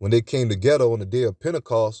when they came together on the day of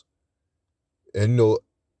Pentecost. And,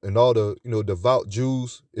 and all the, devout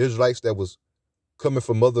Jews, Israelites that was coming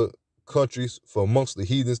from other countries, from amongst the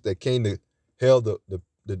heathens that came to held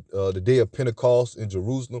the day of Pentecost in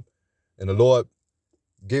Jerusalem. And the Lord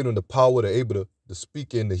gave them the power to able to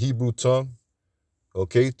speak in the Hebrew tongue,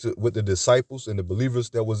 okay, with the disciples and the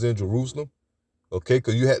believers that was in Jerusalem, okay,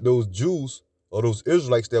 because you had those Jews or those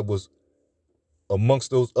Israelites that was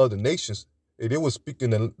amongst those other nations, and they were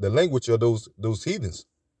speaking the language of those heathens,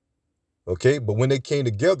 okay, but when they came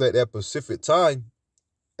together at that specific time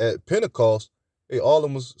at Pentecost, all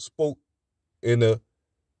of them spoke in the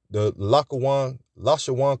Lashawan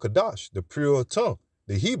Kadash, the pure tongue,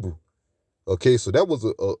 the Hebrew. Okay, so that was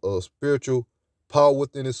a spiritual power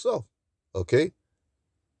within itself. Okay?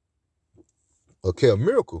 Okay, a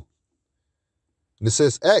miracle. And it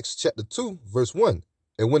says Acts chapter 2, verse 1.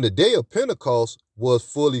 And when the day of Pentecost was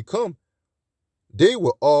fully come, they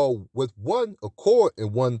were all with one accord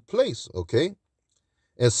in one place. Okay?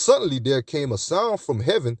 And suddenly there came a sound from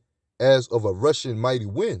heaven as of a rushing mighty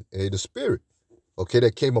wind, the Spirit, okay,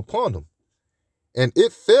 that came upon them. And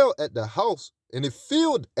it fell at the house, and it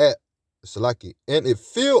filled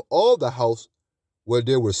all the house where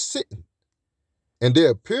they were sitting. And there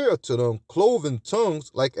appeared to them cloven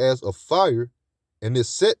tongues like as of fire, and it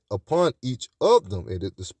set upon each of them, and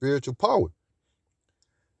the spiritual power.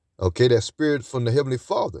 Okay, that spirit from the Heavenly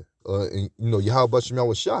Father, Yahweh Shem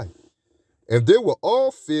Yahushua. And they were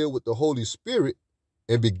all filled with the Holy Spirit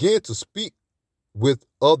and began to speak with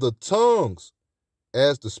other tongues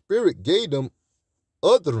as the Spirit gave them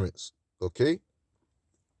utterance. Okay.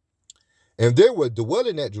 And there were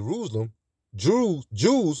dwelling at Jerusalem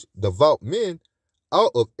Jews, devout men,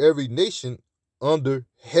 out of every nation under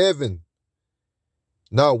heaven.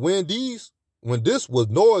 Now, when this was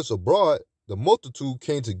noised abroad, the multitude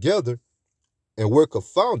came together and were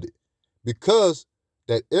confounded, because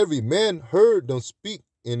that every man heard them speak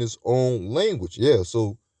in his own language. Yeah,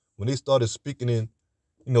 so when they started speaking in,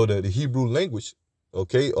 the Hebrew language,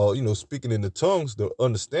 okay, or, speaking in the tongues to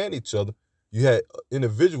understand each other, you had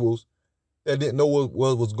individuals that didn't know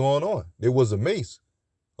what was going on. They was amazed.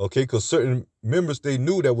 Okay, because certain members they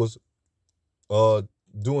knew that was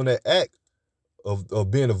doing that act of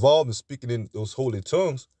being involved in speaking in those holy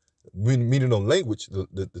tongues, meaning on language.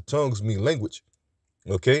 The tongues mean language.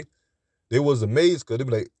 Okay, they was amazed because they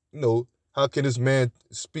be like, how can this man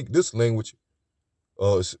speak this language,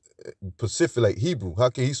 Pacific like Hebrew? How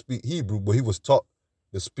can he speak Hebrew? But he was taught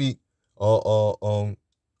to speak Grecian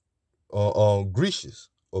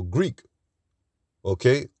or Greek,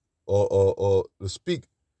 okay, or to speak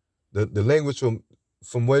the language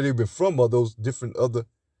from where they've been from, or those different other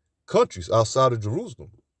countries outside of Jerusalem,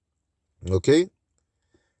 okay?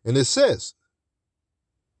 And it says,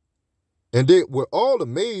 and they were all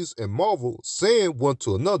amazed and marveled, saying one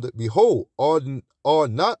to another, behold, are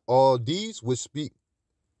not all these which speak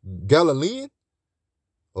Galilean?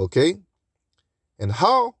 Okay? And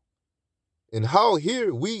how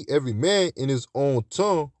hear we every man in his own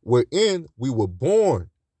tongue wherein we were born?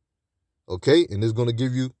 Okay? And it's going to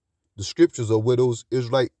give you the scriptures of where those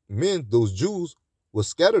Israelite men, those Jews, were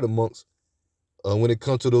scattered amongst when it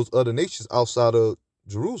comes to those other nations outside of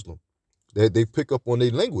Jerusalem. That they pick up on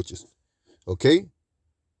their languages. Okay? And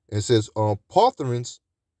it says, Parthians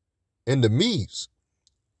and the Medes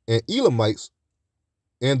and Elamites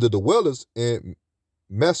and the dwellers in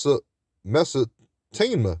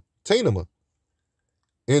Mesopotamia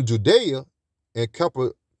in Judea and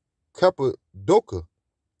Cappadocia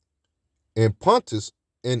and Pontus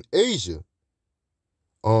and Asia,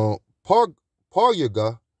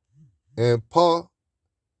 Paryaga and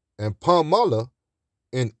Palmyra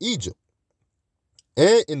in Egypt,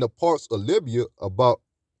 and in the parts of Libya about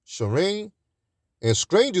Cyrene, and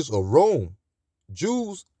strangers of Rome,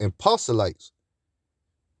 Jews and proselytes,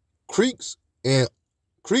 Greeks and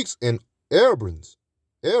Arabians.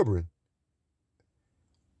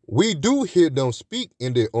 We do hear them speak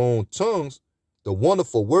in their own tongues the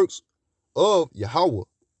wonderful works of Yahweh.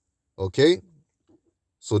 Okay?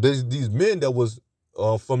 So there's these men that was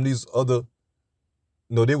from these other,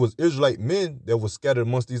 they was Israelite men that was scattered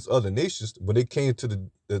amongst these other nations. When they came to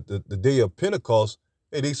the day of Pentecost,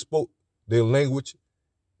 they spoke their language,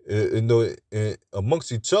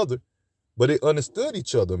 amongst each other, but they understood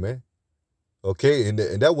each other, man. Okay, and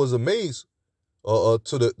that was amazed to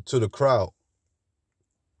the crowd.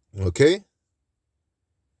 Okay,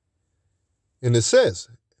 and it says,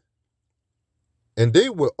 and they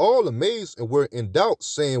were all amazed and were in doubt,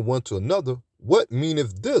 saying one to another, what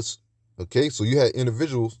meaneth this? Okay, so you had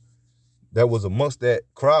individuals that was amongst that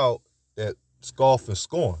crowd that scoff and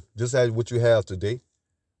scorn, just as what you have today.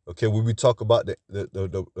 Okay, when we talk about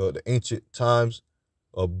the ancient times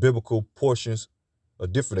of biblical portions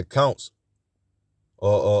of different accounts,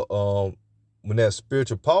 when that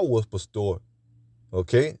spiritual power was restored,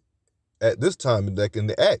 okay, at this time, like in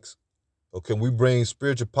the Acts, okay, we bring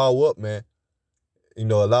spiritual power up, man. A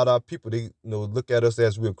lot of our people, they look at us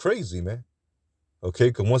as we're crazy, man. Okay,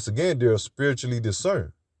 because once again, they're spiritually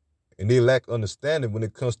discerned, and they lack understanding when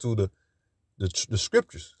it comes to the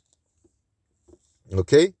scriptures.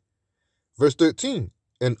 Okay, verse 13,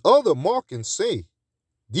 and other markings say,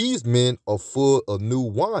 these men are full of new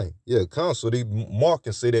wine. Yeah, so they mark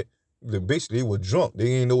and say that basically they were drunk. They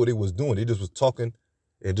didn't know what they was doing. They just was talking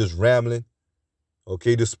and just rambling.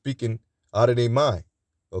 Okay, just speaking out of their mind.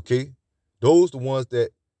 Okay, those the ones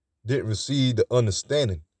that didn't receive the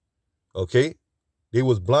understanding. Okay, they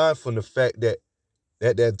was blind from the fact that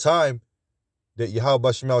at that time that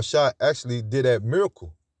Yahweh Shema Shai actually did that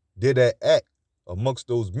miracle, did that act amongst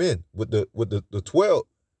those men with the 12.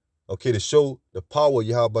 Okay, to show the power of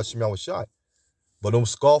Yahweh Shema Shai. But them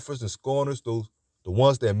scoffers and scorners, the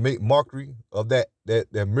ones that make mockery of that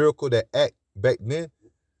miracle, that act back then,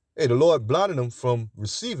 hey, the Lord blinded them from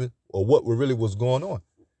receiving or what really was going on.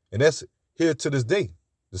 And that's here to this day,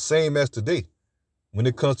 the same as today. When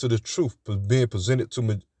it comes to the truth being presented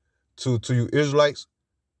to you Israelites,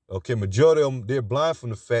 okay, majority of them, they're blind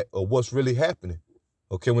from the fact of what's really happening.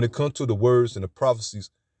 Okay, when it comes to the words and the prophecies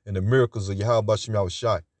and the miracles of Yahweh Shema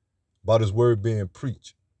Shai, about his word being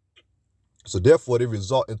preached. So therefore, they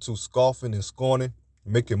result into scoffing and scorning,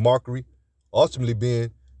 making mockery, ultimately being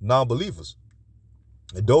non-believers.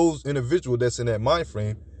 And those individuals that's in that mind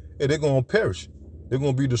frame, hey, they're going to perish. They're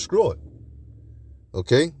going to be destroyed.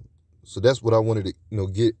 Okay? So that's what I wanted to,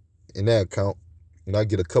 get in that account. And I'll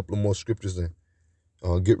get a couple of more scriptures and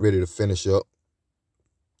get ready to finish up.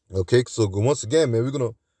 Okay? So once again, man, we're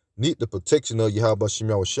going to need the protection of Yahweh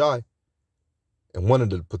Shema Shai. And one of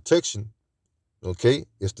the protection, okay,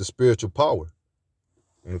 is the spiritual power.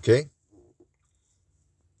 Okay?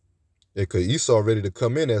 Yeah, because Esau ready to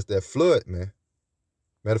come in as that flood, man.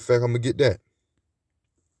 Matter of fact, I'm going to get that.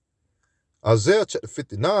 Isaiah chapter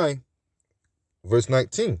 59 verse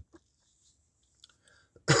 19.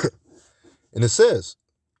 And it says,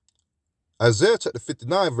 Isaiah chapter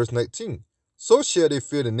 59, verse 19. So shall they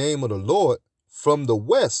fear the name of the Lord from the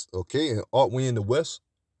west. Okay, and aren't we in the west?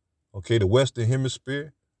 Okay, the Western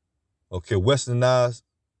Hemisphere. Okay, westernized,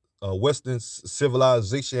 Western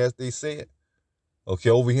civilization, as they say it. Okay,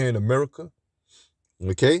 over here in America.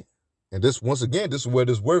 Okay, and this, once again, this is where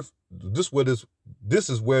this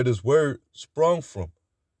word sprung from.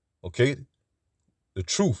 Okay, the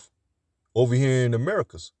truth over here in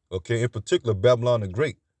Americas. Okay, in particular Babylon the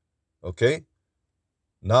Great. Okay,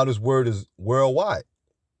 now this word is worldwide,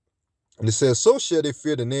 and it says, "So shall they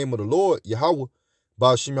fear the name of the Lord Yahweh,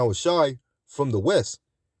 Ba'ashem Yahushai, from the west,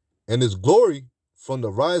 and His glory from the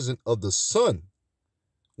rising of the sun.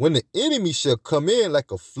 When the enemy shall come in like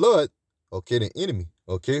a flood." Okay, the enemy.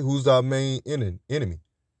 Okay, who's our main enemy?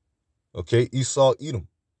 Okay, Esau, Edom.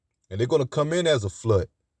 And they're going to come in as a flood.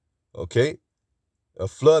 Okay, a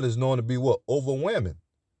flood is known to be what? Overwhelming.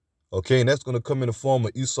 Okay, and that's going to come in the form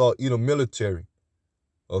of Esau, Edom military.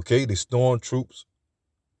 Okay, the storm troops.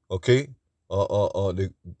 Okay,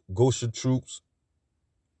 the Goshen troops.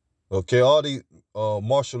 Okay, all the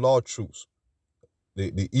martial law troops.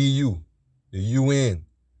 The EU, the UN.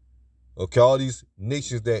 Okay, all these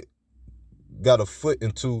nations that got a foot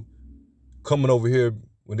into coming over here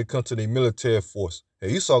when they come to their military force.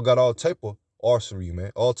 Hey, Esau got all type of archery,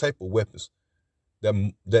 man, all type of weapons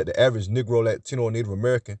that the average Negro, Latino, or Native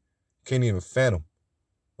American can't even fathom.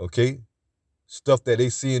 Okay, stuff that they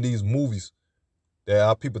see in these movies that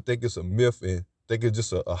our people think it's a myth and think it's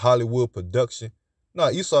just a Hollywood production. Nah,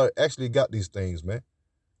 Esau actually got these things, man.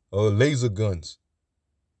 Laser guns.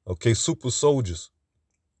 Okay, super soldiers.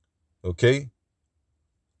 Okay,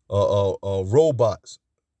 robots,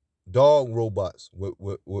 dog robots with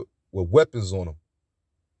weapons on them.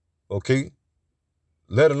 Okay,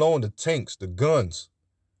 let alone the tanks, the guns,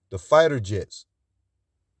 the fighter jets.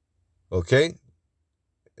 Okay,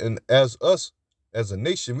 and as a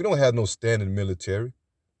nation, we don't have no standing military.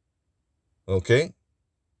 Okay,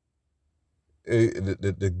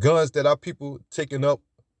 the guns that our people taking up,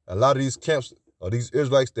 a lot of these camps are these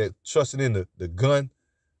Israelites that trusting in the gun,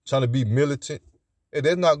 trying to be militant. And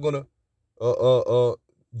they're not gonna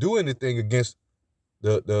do anything against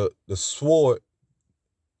the sword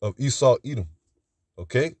of Esau Edom.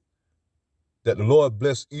 Okay, that the Lord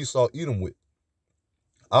blessed Esau Edom with.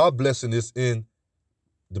 Our blessing is in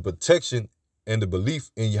the protection and the belief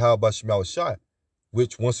in Yahweh Ba'ashem Yahushai,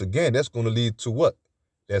 which once again, that's going to lead to what?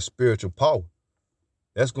 That spiritual power.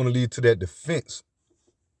 That's going to lead to that defense.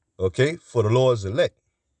 Okay, for the Lord's elect.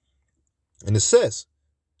 And it says,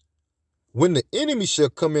 when the enemy shall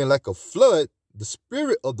come in like a flood, the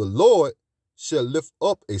Spirit of the Lord shall lift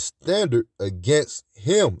up a standard against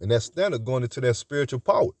him. And that standard going into that spiritual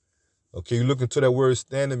power. Okay, you look into that word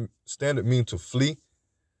standard. Standard means to flee,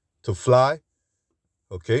 to fly.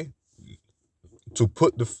 Okay, to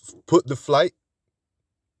put the flight.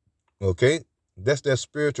 Okay, that's that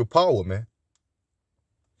spiritual power, man.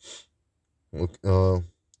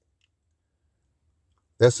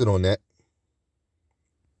 That's it on that.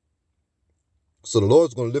 So the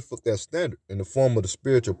Lord's going to lift up that standard in the form of the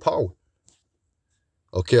spiritual power.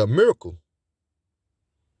 Okay, a miracle.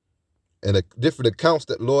 And the different accounts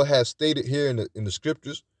that the Lord has stated here in the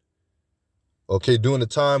scriptures. Okay, during the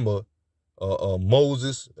time of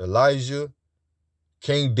Moses, Elijah,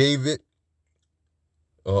 King David,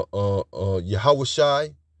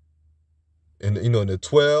 Yahushai, and in the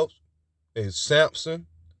 12, and Samson.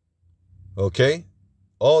 Okay,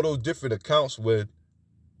 all those different accounts where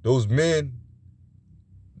those men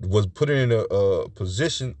was put in a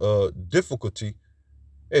position of difficulty.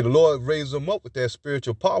 Hey, the Lord raised them up with that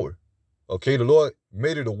spiritual power. Okay, the Lord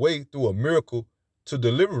made it a way through a miracle to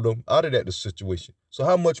deliver them out of that situation. So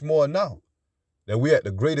how much more now that we're at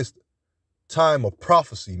the greatest time of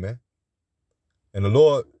prophecy, man? And the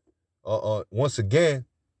Lord, once again,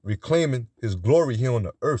 reclaiming his glory here on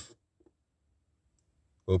the earth.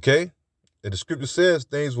 Okay? And the scripture says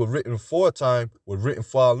things were written for a time, were written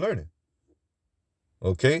for our learning.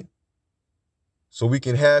 Okay? So we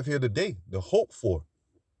can have here today the hope for,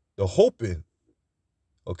 the hope in.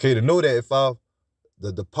 Okay, to know that if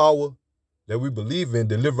the power that we believe in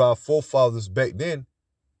deliver our forefathers back then,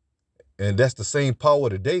 and that's the same power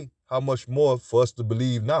today, how much more for us to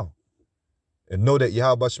believe now? And know that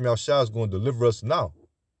Yahweh Ba'ashem Yahushai is going to deliver us now.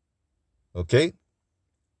 Okay?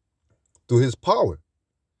 Through his power.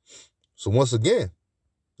 So once again,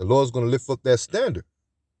 the Lord's going to lift up that standard.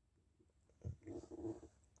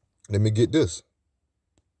 Let me get this.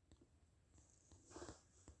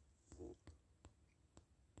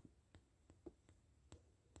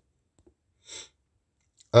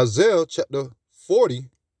 Isaiah chapter 40,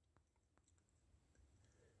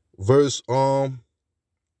 verse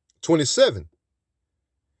 27.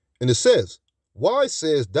 And it says, why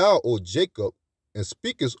sayest thou, O Jacob, and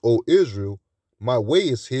speakest, O Israel, my way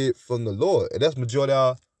is hid from the Lord? And that's majority of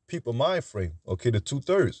our people mind frame, okay, the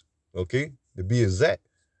 2/3, okay, to be exact.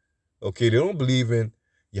 Okay, they don't believe in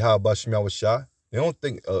Yahweh Shem Yahushua. They don't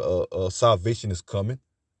think salvation is coming.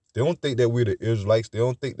 They don't think that we're the Israelites. They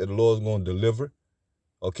don't think that the Lord is going to deliver.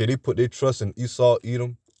 Okay, they put their trust in Esau,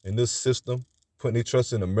 Edom, in this system, putting their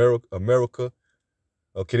trust in America.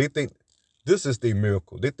 Okay, they think this is their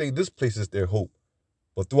miracle. They think this place is their hope.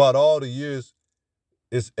 But throughout all the years,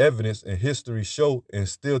 it's evidence and history show, and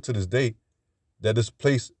still to this day, that this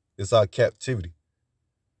place is our captivity.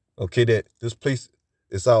 Okay, that this place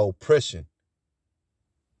is our oppression.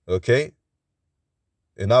 Okay?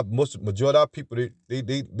 And majority of our people, they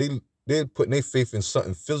putting their faith in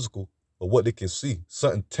something physical or what they can see,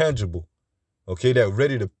 something tangible, okay, that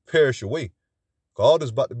ready to perish away. Cause all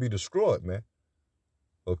this about to be destroyed, man.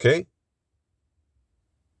 Okay?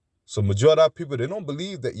 So majority of our people, they don't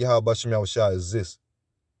believe that Yahweh Shem Yahushua exists,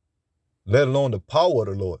 let alone the power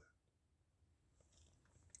of the Lord.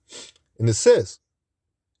 And it says,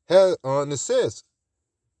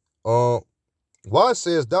 why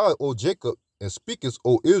sayest thou, O Jacob, and speakest,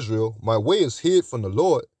 O Israel, my way is hid from the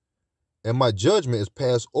Lord, and my judgment is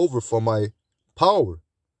passed over from my power.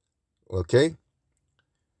 Okay?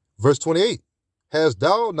 Verse 28, hast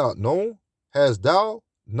thou not known, hast thou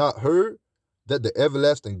not heard, that the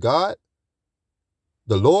everlasting God,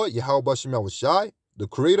 the Lord, Yahweh Shem Yahushua, the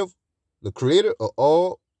creator of the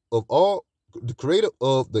creator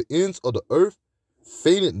of the ends of the earth,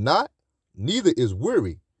 fainted not, neither is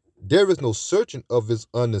weary. There is no searching of his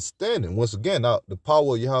understanding. Once again, now the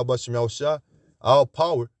power of Yahweh Shem Yahushua, our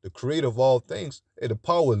power, the creator of all things, and the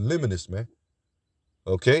power is limitless, man.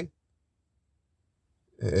 Okay?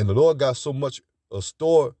 And the Lord got so much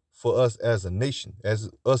store for us as a nation, as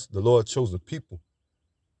us, the Lord chosen people.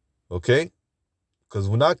 Okay? Because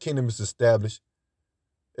when our kingdom is established,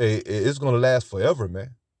 it's going to last forever,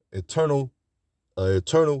 man. Eternal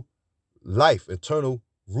life, eternal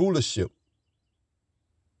rulership.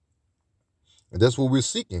 And that's what we're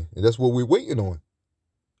seeking. And that's what we're waiting on.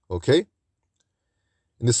 Okay?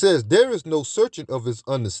 And it says, there is no searching of his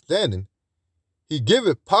understanding. He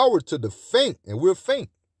giveth power to the faint, and we're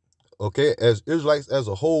faint. Okay? As Israelites as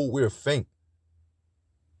a whole, we're faint.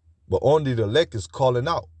 But only the elect is calling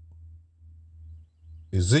out.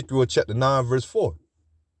 Ezekiel chapter 9, verse 4.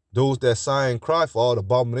 Those that sigh and cry for all the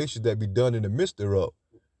abominations that be done in the midst thereof.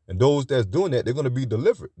 And those that's doing that, they're going to be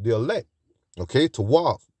delivered, the elect. Okay? To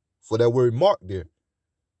wav, for that word mark there.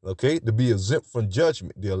 Okay? To be exempt from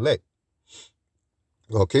judgment, the elect.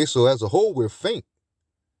 Okay? So as a whole, we're faint.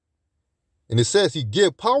 And it says he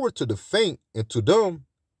give power to the faint, and to them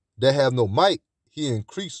that have no might, he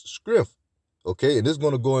increased strength. Okay? And this is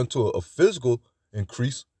going to go into a physical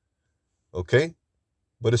increase. Okay?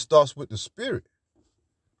 But it starts with the spirit.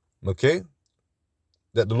 Okay?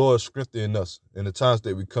 That the Lord is strengthening us in the times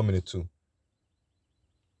that we're coming into.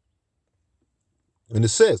 And it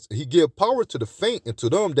says, he give power to the faint, and to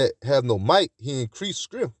them that have no might, he increased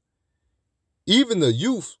strength. Even the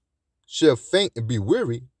youth shall faint and be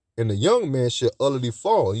weary, and the young man shall utterly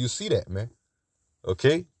fall. And you see that, man.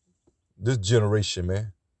 Okay? This generation,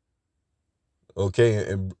 man.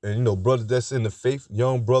 Okay? And you know, brothers that's in the faith,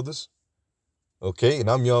 young brothers. Okay?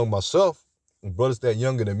 And I'm young myself. And brothers that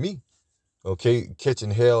younger than me. Okay?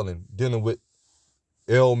 Catching hell and dealing with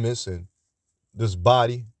ailments and this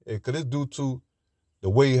body. Because it's due to the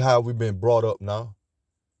way how we've been brought up now.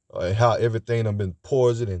 And how everything done been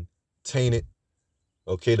poisoned and tainted.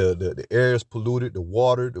 Okay? The air is polluted. The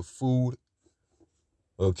water, the food.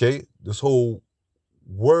 Okay? This whole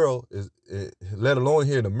world is, let alone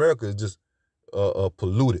here in America, is just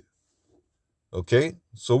polluted. Okay?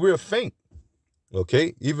 So we're faint.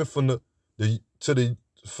 Okay? Even from to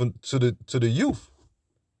the youth.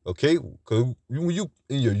 Okay? Because when you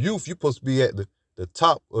in your youth, you're supposed to be at the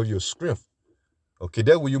top of your strength. Okay?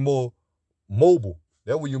 That's when you're more mobile.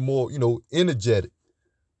 That's when you're more, energetic.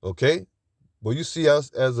 Okay? But you see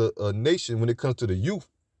us as a nation, when it comes to the youth,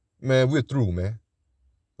 man, we're through, man.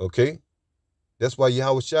 Okay? That's why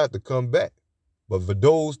Yahweh shot to come back. But for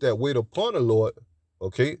those that wait upon the Lord,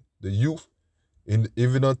 okay, the youth, and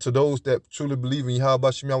even unto those that truly believe in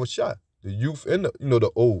Yahweh Shem Yahushua, the youth and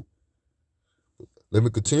the old. Let me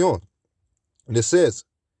continue on. And it says,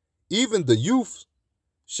 even the youth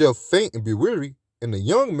shall faint and be weary, and the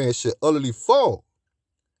young man shall utterly fall.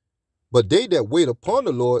 But they that wait upon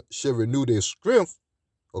the Lord shall renew their strength.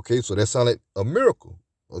 Okay, so that sounds like a miracle.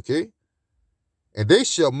 Okay. And they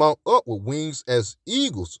shall mount up with wings as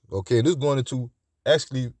eagles. Okay, and this is going into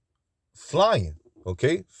actually flying,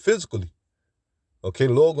 okay, physically. Okay,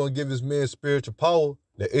 the Lord going to give his men spiritual power.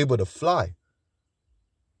 They're able to fly.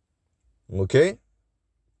 Okay?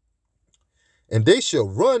 And they shall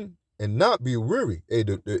run and not be weary. Hey,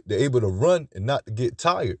 they're able to run and not to get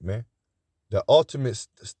tired, man. The ultimate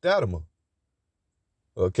stamina.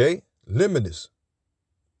 Okay? Limitless.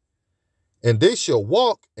 And they shall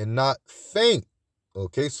walk and not faint.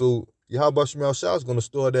 Okay, so Yahweh Shema Shah is going to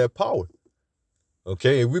store that power.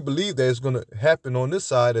 Okay, and we believe that it's going to happen on this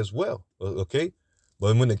side as well. Okay,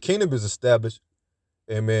 but when the kingdom is established,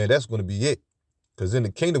 and man, that's going to be it. Because in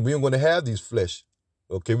the kingdom, we ain't going to have these flesh.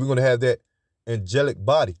 Okay, we're going to have that angelic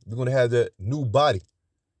body. We're going to have that new body.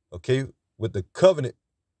 Okay, with the covenant,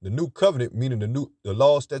 the new covenant, meaning the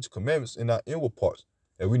law, statutes, commandments in our inward parts.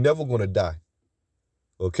 And we're never going to die.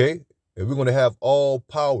 Okay, and we're going to have all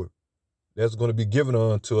power that's going to be given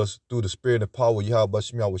unto us through the spirit and power of Yahweh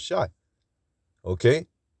Shema Shai. Okay,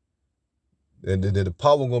 and then the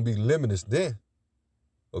power going to be limitless then.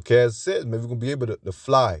 Okay, as it says, man, we're going to be able to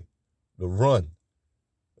fly, to run.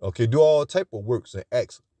 Okay, do all type of works and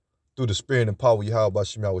acts through the spirit and power of Yahweh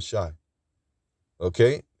Shema Shai.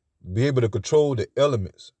 Okay, be able to control the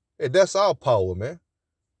elements. Hey, that's our power, man.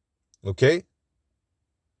 Okay,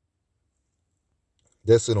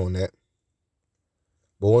 that's it on that.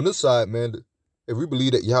 But on this side, man, if we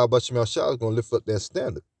believe that Yahweh Shema Shai is going to lift up that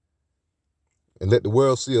standard and let the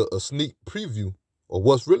world see a sneak preview of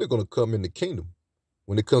what's really going to come in the kingdom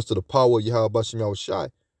when it comes to the power of Yahweh Shema Shai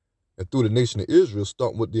and through the nation of Israel,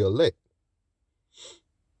 starting with the elect.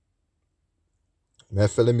 Matter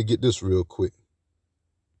of fact, let me get this real quick.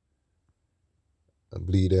 I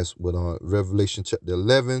believe that's what Revelation chapter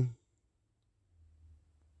 11.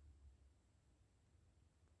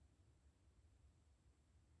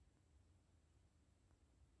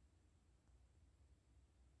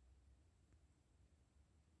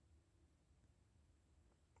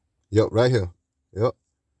 Yep, right here. Yep.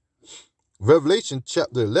 Revelation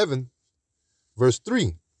chapter 11, verse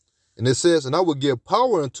 3. And it says, and I will give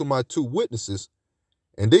power unto my 2 witnesses,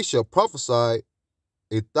 and they shall prophesy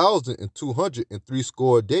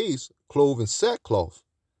 1,260 days, clothed in sackcloth.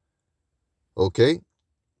 Okay.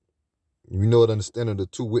 You know the understanding of the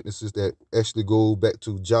 2 witnesses that actually go back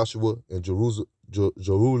to Joshua and Jerusalem.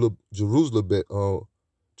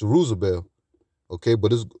 Okay,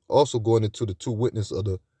 but it's also going into the 2 witnesses of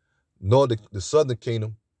the southern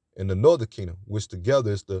kingdom and the northern kingdom, which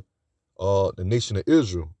together is the nation of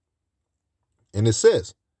Israel. And it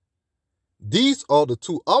says, these are the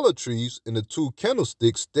 2 olive trees and the 2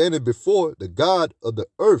 candlesticks standing before the God of the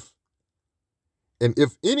earth. And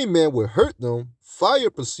if any man will hurt them, fire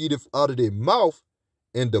proceedeth out of their mouth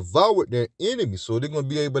and devoured their enemies. So they're going to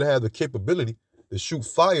be able to have the capability to shoot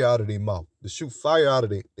fire out of their mouth, to shoot fire out of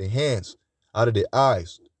their hands, out of their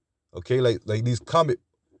eyes. Okay, like these comic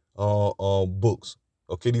books.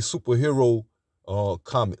 Okay, these superhero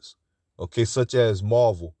comics. Okay, such as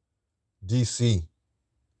Marvel, DC.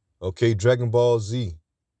 Okay, Dragon Ball Z.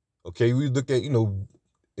 Okay, we look at,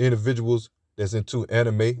 individuals that's into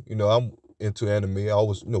anime. I'm into anime. I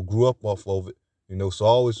always, grew up off of it. So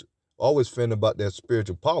I always fan about that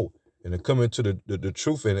spiritual power. And to come into the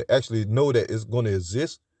truth and actually know that it's going to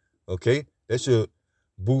exist, okay, that should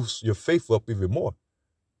boost your faith up even more.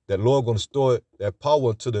 That Lord going to store that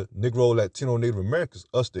power to the Negro, Latino, Native Americans,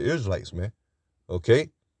 us the Israelites, man. Okay?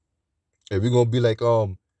 And we're going to be like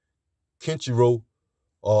Kenshiro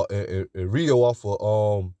and Rio off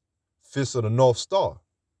of Fist of the North Star.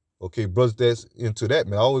 Okay, brothers that's into that,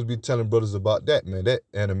 man. I always be telling brothers about that, man, that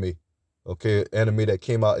anime. Okay, anime that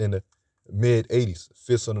came out in the mid-'80s,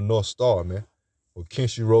 Fist of the North Star, man. With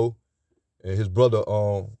Kenshiro and his brother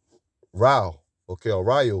Rao, okay, or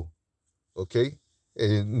Ryo, okay?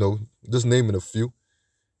 And, just naming a few.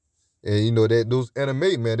 And, that those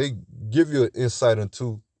anime, man, they give you an insight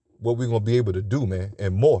into what we're going to be able to do, man,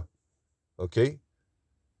 and more, okay?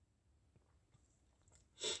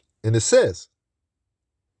 And it says,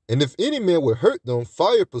 and if any man will hurt them,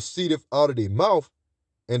 fire proceedeth out of their mouth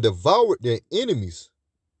and devoured their enemies.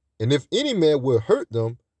 And if any man will hurt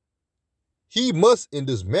them, he must in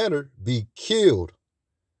this manner be killed.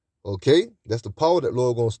 Okay? That's the power that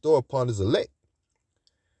Lord going to store upon his elect.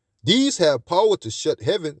 These have power to shut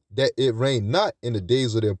heaven that it rain not in the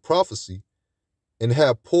days of their prophecy, and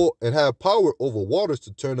have power over waters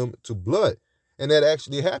to turn them to blood. And that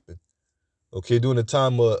actually happened. Okay, during the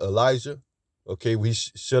time of Elijah, okay, we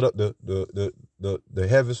shut up the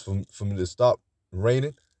heavens from to stop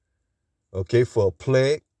raining. Okay, for a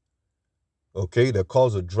plague. Okay, that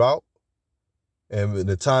caused a drought. And in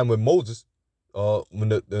the time with Moses, when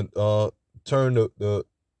turn the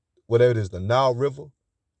whatever it is, the Nile River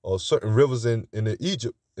or certain rivers in the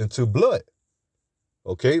Egypt into blood.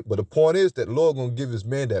 Okay, but the point is that the Lord gonna give his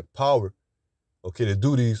man that power, okay, to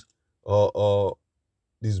do these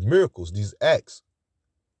miracles, these acts,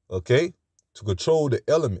 okay, to control the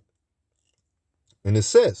element. And it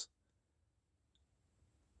says,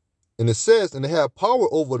 and they have power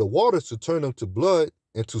over the waters to turn them to blood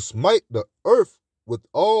and to smite the earth with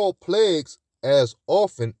all plagues as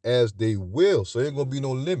often as they will. So ain't gonna be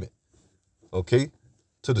no limit, okay,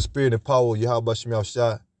 to the spirit and power of Yahweh Shem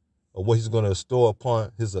Yahushua, or what he's gonna bestow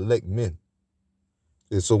upon his elect men.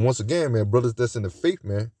 And so once again, man, brothers that's in the faith,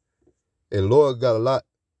 man, and Lord got a lot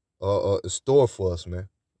in store for us, man.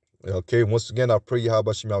 Okay, once again, I pray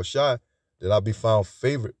Yahweh Shem Yahushua that I be found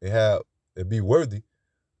favored and be worthy,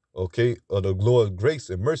 okay, of the Lord's grace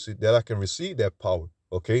and mercy, that I can receive that power,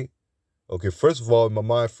 okay? Okay, first of all, in my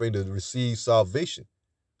mind frame, to receive salvation,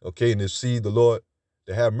 okay, and to see the Lord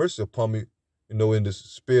to have mercy upon me, in the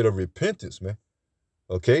spirit of repentance, man,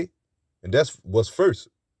 okay? And that's what's first,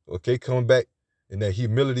 okay? Coming back in that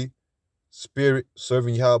humility, spirit,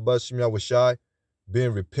 serving Yahweh Shem Yahushua,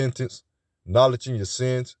 being repentance, acknowledging your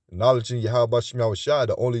sins, acknowledging Yahweh Shem Yahushua,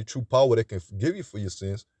 the only true power that can forgive you for your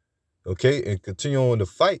sins, okay, and continue on to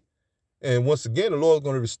fight. And once again, the Lord is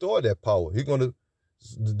going to restore that power. He's going to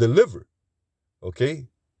deliver, okay?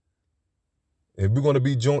 And we're going to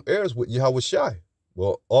be joint heirs with Yahushua.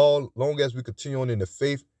 Well, all long as we continue on in the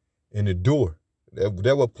faith and endure.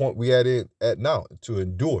 That's what point we at now, to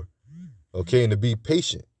endure, okay, and to be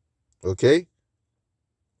patient, okay?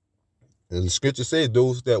 And the scripture says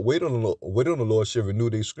those that wait on the Lord shall renew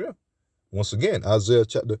their strength. Once again, Isaiah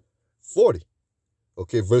chapter 40,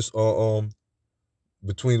 okay, verse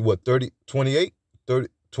between what 28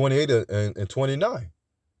 and 29.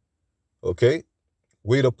 Okay,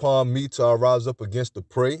 wait upon me till I rise up against the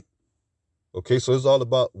prey. Okay, so it's all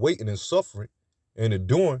about waiting and suffering and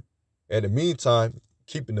enduring. And in the meantime,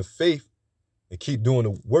 keeping the faith and keep doing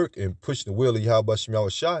the work and pushing the will of Yahweh Shem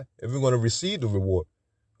Yahushua, and we're going to receive the reward.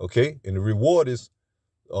 Okay, and the reward is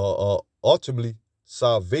ultimately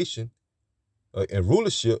salvation and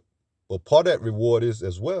rulership, but part of that reward is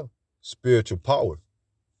as well spiritual power.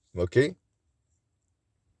 Okay,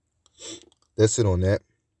 that's it on that.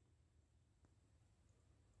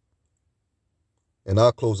 And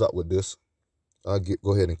I'll close out with this. I'll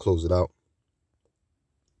go ahead and close it out.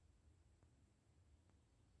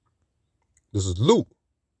 This is Luke.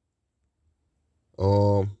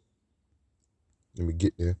 Let me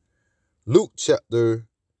get there. Luke chapter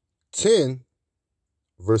 10,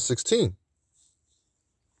 verse 16.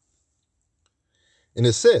 And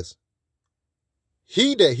it says,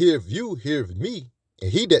 he that heareth you heareth me,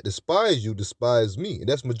 and he that despises you despise me. And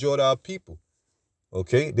that's majority of our people.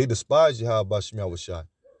 Okay, they despise Yahweh Shem Yahushua.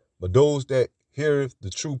 But those that hear the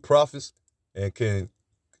true prophets and can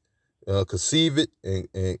conceive it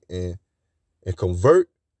and convert,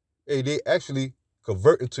 hey, they actually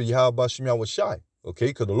convert into Yahweh Shem Yahushua. Okay,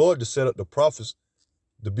 because the Lord just set up the prophets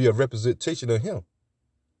to be a representation of him.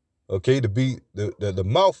 Okay, to be the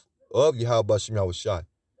mouth of Yahweh Shem Yahushua.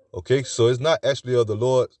 Okay, so it's not actually of the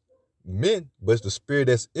Lord's men, but it's the spirit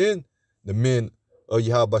that's in the men of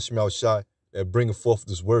Yahweh Shem Yahushua that bringing forth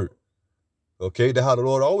this word. Okay, that's how the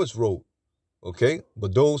Lord always wrote. Okay,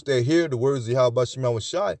 but those that hear the words of Yahweh Shem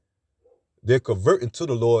Yahushua, they're converting to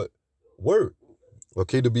the Lord's word.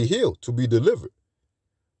 Okay, to be healed, to be delivered.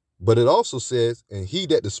 But it also says, and he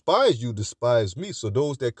that despises you despise me. So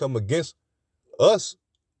those that come against us,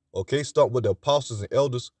 okay, start with the apostles and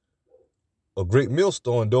elders, a great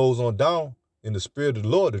millstone, those on down in the spirit of the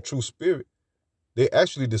Lord, the true spirit, they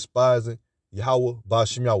actually despising Yahweh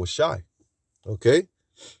Ba'ashem Yahushua. Okay?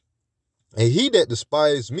 And he that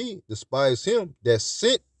despised me, despised him that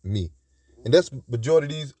sent me. And that's majority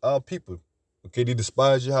of these people. Okay, they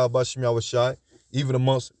despise Yahweh Ba'ashem Yahushua, even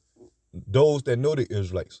amongst those that know the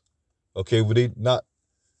Israelites. Okay, but they not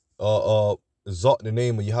exalting the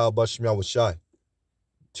name of Yahweh Ba'ashem Yahushua,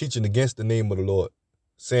 teaching against the name of the Lord,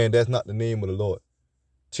 saying that's not the name of the Lord.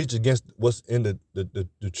 Teach against what's in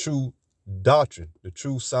the true doctrine, the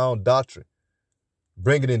true sound doctrine,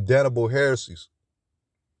 bringing in damnable heresies,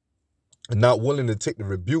 and not willing to take the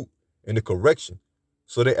rebuke and the correction.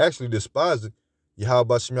 So they actually despise Yahweh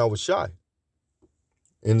Ba'ashem Yahushua.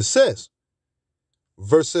 And it says,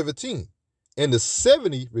 verse 17, and the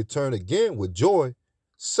 70 return again with joy,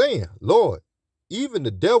 saying, Lord, even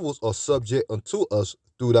the devils are subject unto us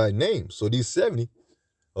through thy name. So these 70,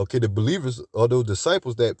 okay, the believers or those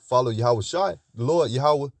disciples that follow Yahweh Shai, the Lord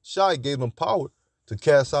Yahweh Shai gave them power to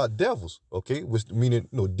cast out devils, okay, which meaning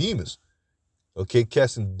demons. Okay,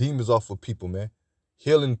 casting demons off of people, man.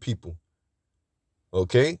 Healing people.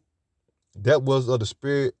 Okay? That was of the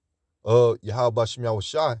spirit of Yahweh Shem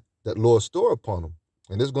Yahushai that Lord stored upon them.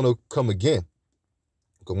 And it's going to come again.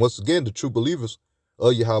 Because once again, the true believers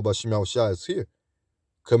of Yahweh Shem Yahushai is here,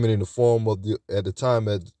 coming in the form of at the time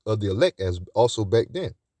of the elect, as also back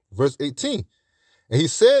then. Verse 18. And he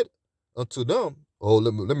said unto them,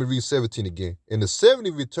 let me read 17 again. And the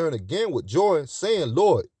 70 returned again with joy, saying,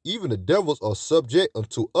 Lord, even the devils are subject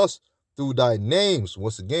unto us through thy names.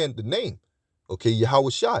 Once again, the name. Okay,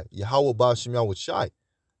 Yahweh Shai, Yahweh Ba'ashem Yahweh Shai.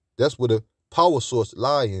 That's where the power source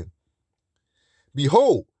lie in.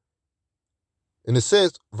 Behold, and it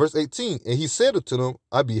says, verse 18, and he said unto them,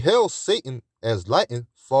 I beheld Satan as lightning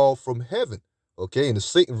fall from heaven. Okay, and the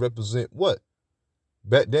Satan represent what?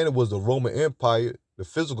 Back then it was the Roman Empire, the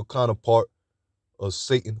physical counterpart of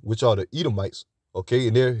Satan, which are the Edomites. Okay,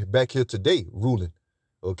 and they're back here today ruling.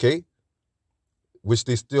 Okay, which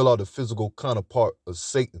they still are the physical counterpart of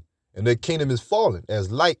Satan. And their kingdom is falling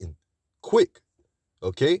as lightning, quick.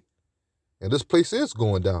 Okay, and this place is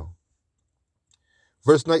going down.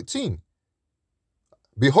 Verse 19.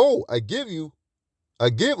 Behold, I give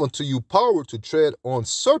unto you power to tread on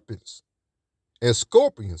serpents and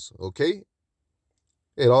scorpions. Okay,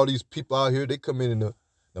 and all these people out here, they come in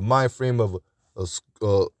the mind frame of a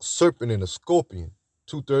serpent and a scorpion.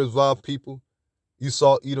 2/3 of our people,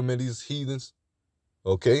 Esau, Edom, and these heathens.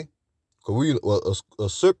 Okay, because a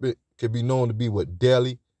serpent can be known to be what,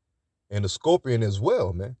 deadly, and a scorpion as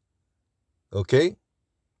well, man. Okay.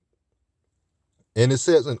 And it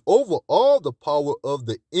says, and over all the power of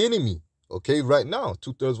the enemy. Okay, right now,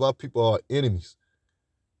 2/3 of our people are enemies.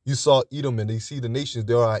 You saw Edom, and they see the nations,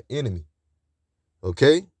 they are our enemy.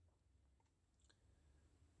 Okay?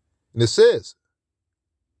 And it says,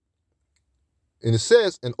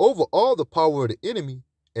 and over all the power of the enemy,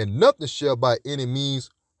 and nothing shall by any means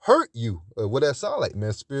hurt you. What that sound like,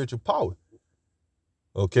 man? Spiritual power.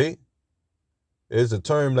 Okay? It's a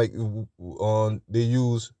term like they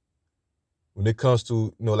use when it comes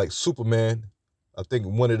to, like Superman. I think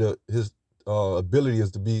one of his ability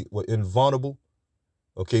is to be invulnerable.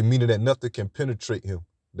 Okay, meaning that nothing can penetrate him.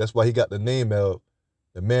 That's why he got the name of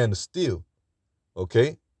the Man of Steel.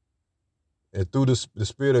 Okay, and through the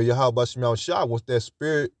spirit of Yahweh Shem Yahushai, once that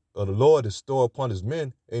spirit of the Lord is stored upon his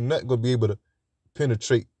men, ain't nothing gonna be able to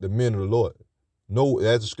penetrate the men of the Lord. No,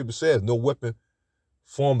 as the scripture says, no weapon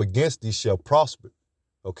formed against thee shall prosper.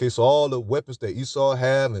 Okay, so all the weapons that Esau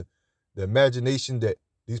have and the imagination that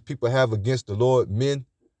these people have against the Lord, men,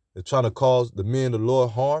 they're trying to cause the men of the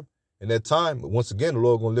Lord harm. And that time, once again, the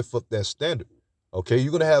Lord going to lift up that standard. Okay,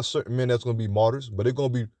 you're going to have certain men that's going to be martyrs, but they're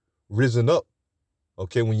going to be risen up.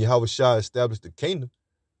 Okay, when Yahweh Shai established the kingdom.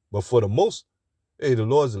 But for the most, the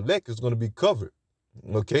Lord's elect is going to be covered.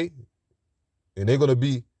 Okay, and they're going to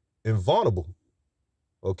be invulnerable.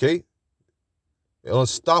 Okay,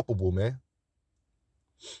 unstoppable, man.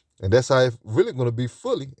 And that's how it's really going to be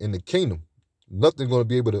fully in the kingdom. Nothing going to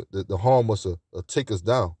be able to harm us or take us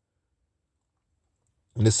down.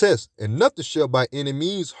 And it says, and nothing shall by any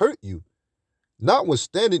means hurt you.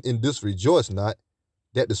 Notwithstanding in this rejoice not,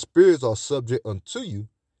 that the spirits are subject unto you,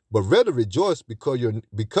 but rather rejoice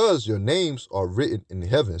because your names are written in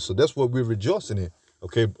heaven. So that's what we're rejoicing in.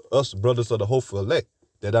 Okay, us brothers of the hopeful elect,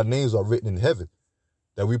 that our names are written in heaven.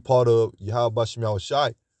 That we part of Yahweh Shem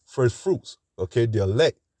Yahushai, first fruits. Okay, the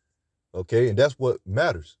elect. Okay, and that's what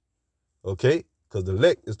matters. Okay, because the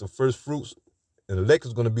elect is the first fruits, and the elect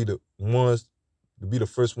is going to be the ones to be the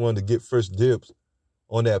first one to get first dibs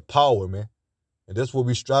on that power, man. And that's what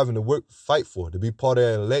we're striving to fight for, to be part of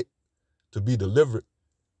that elect, to be delivered,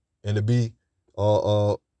 and to be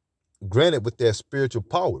granted with that spiritual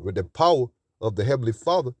power, with the power of the Heavenly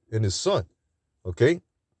Father and His Son. Okay,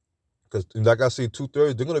 because like I say,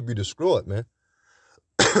 2/3, they're going to be destroyed, man.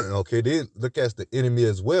 Okay, they look at the enemy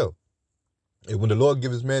as well. And when the Lord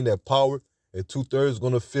gives man that power, and 2/3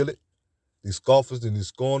 going to feel it, these scoffers and these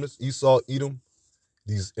scorners, Esau, Edom,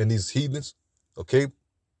 these heathens, okay?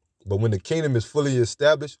 But when the kingdom is fully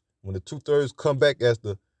established, when the 2/3 come back as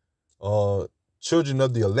the children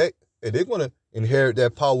of the elect, they're going to inherit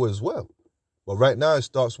that power as well. But right now it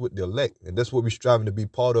starts with the elect, and that's what we're striving to be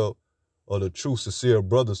part of the true, sincere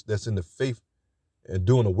brothers that's in the faith and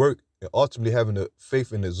doing the work, and ultimately having the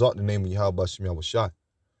faith and exalt the name of Yahweh Shem Yahushai.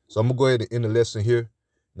 So I'm going to go ahead and end the lesson here,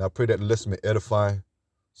 and I pray that the lesson be edifying.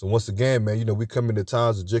 So once again, man, we come into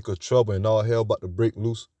times of Jacob's trouble and all hell about to break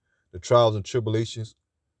loose, the trials and tribulations.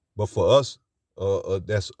 But for us,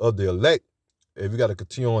 that's of the elect, we got to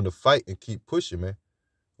continue on to fight and keep pushing, man.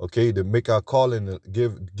 Okay, to make our calling and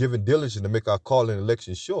giving diligence to make our calling and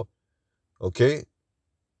election sure. Okay,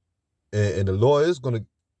 And the Lord is going to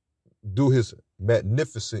do his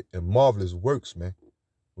magnificent and marvelous works, man,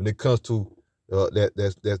 when it comes to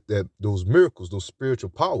those miracles, those spiritual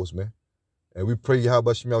powers, man. And we pray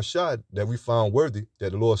Yahweh Shem Yahushua that we found worthy,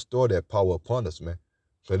 that the Lord store that power upon us, man.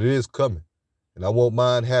 But it is coming. And I won't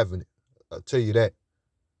mind having it. I'll tell you that.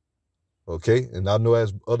 Okay? And I know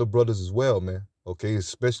as other brothers as well, man. Okay?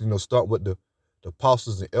 Especially, start with the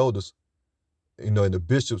apostles and elders, and the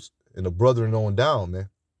bishops and the brethren on down, man.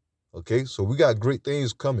 Okay? So we got great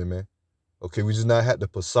things coming, man. Okay? We just not had the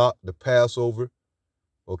Passat, the Passover.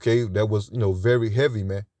 Okay? That was, very heavy,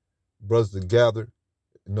 man. Brothers to gather,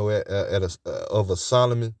 at a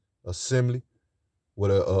Solomon assembly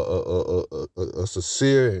with a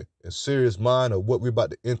sincere and serious mind of what we're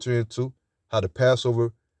about to enter into, how the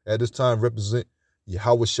Passover at this time represent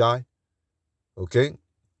Yahweh Shai. Okay?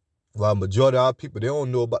 While majority of our people, they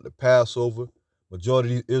don't know about the Passover.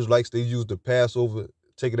 Majority of these Israelites, they use the Passover,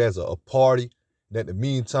 take it as a party. And in the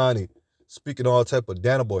meantime, they speaking all type of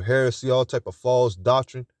damnable heresy, all type of false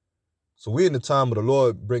doctrine. So we're in the time of the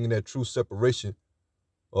Lord bringing that true separation,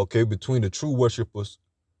 okay, between the true worshipers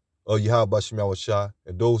of Yahweh Shem Yahushua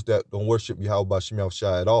and those that don't worship Yahweh Shem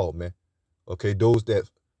Yahushua at all, man. Okay, those that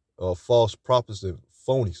are false prophets and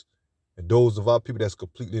phonies, and those of our people that's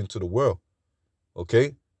completely into the world.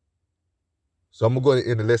 Okay? So I'm going to go ahead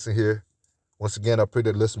and end the lesson here. Once again, I pray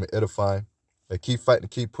that the lesson be edifying. And keep fighting,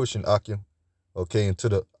 keep pushing Akim, okay, into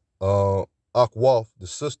the Akwaf, the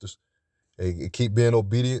sisters, and keep being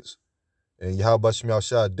obedient. And Yahweh Shem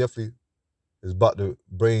Yahushua definitely is about to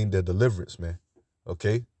bring the deliverance, man.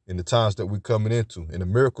 Okay? In the times that we're coming into. And the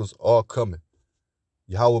miracles are coming.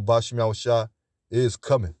 Yahweh Shem Yahushua is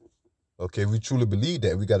coming. Okay? We truly believe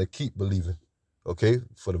that. We got to keep believing. Okay?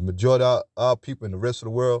 For the majority of our people in the rest of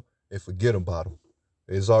the world, they forget about them.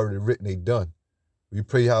 It's already written, they done. We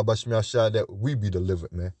pray Yahweh Shem Yahushua that we be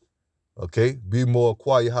delivered, man. Okay? Be more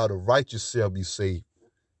quiet how the righteous shall be saved,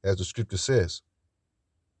 as the scripture says.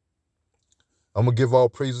 I'm going to give all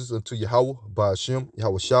praises unto Yahweh, Ba'ashem,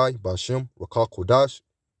 Yahweh Shai, Ba'ashem, Rakah Kodash.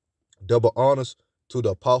 Double honors to the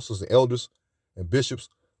apostles and elders and bishops,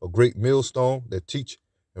 a great millstone that teach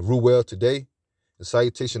and rule well today. And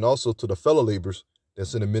salutation also to the fellow laborers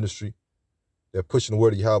that's in the ministry, that pushing the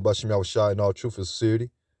word of Yahweh Shem Yahushua in all truth and sincerity.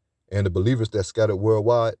 And the believers that scattered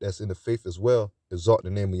worldwide that's in the faith as well, exalt the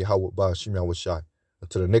name of Yahweh Ba'ashem Yahushua.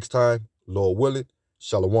 Until the next time, Lord willing,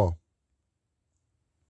 Shalom.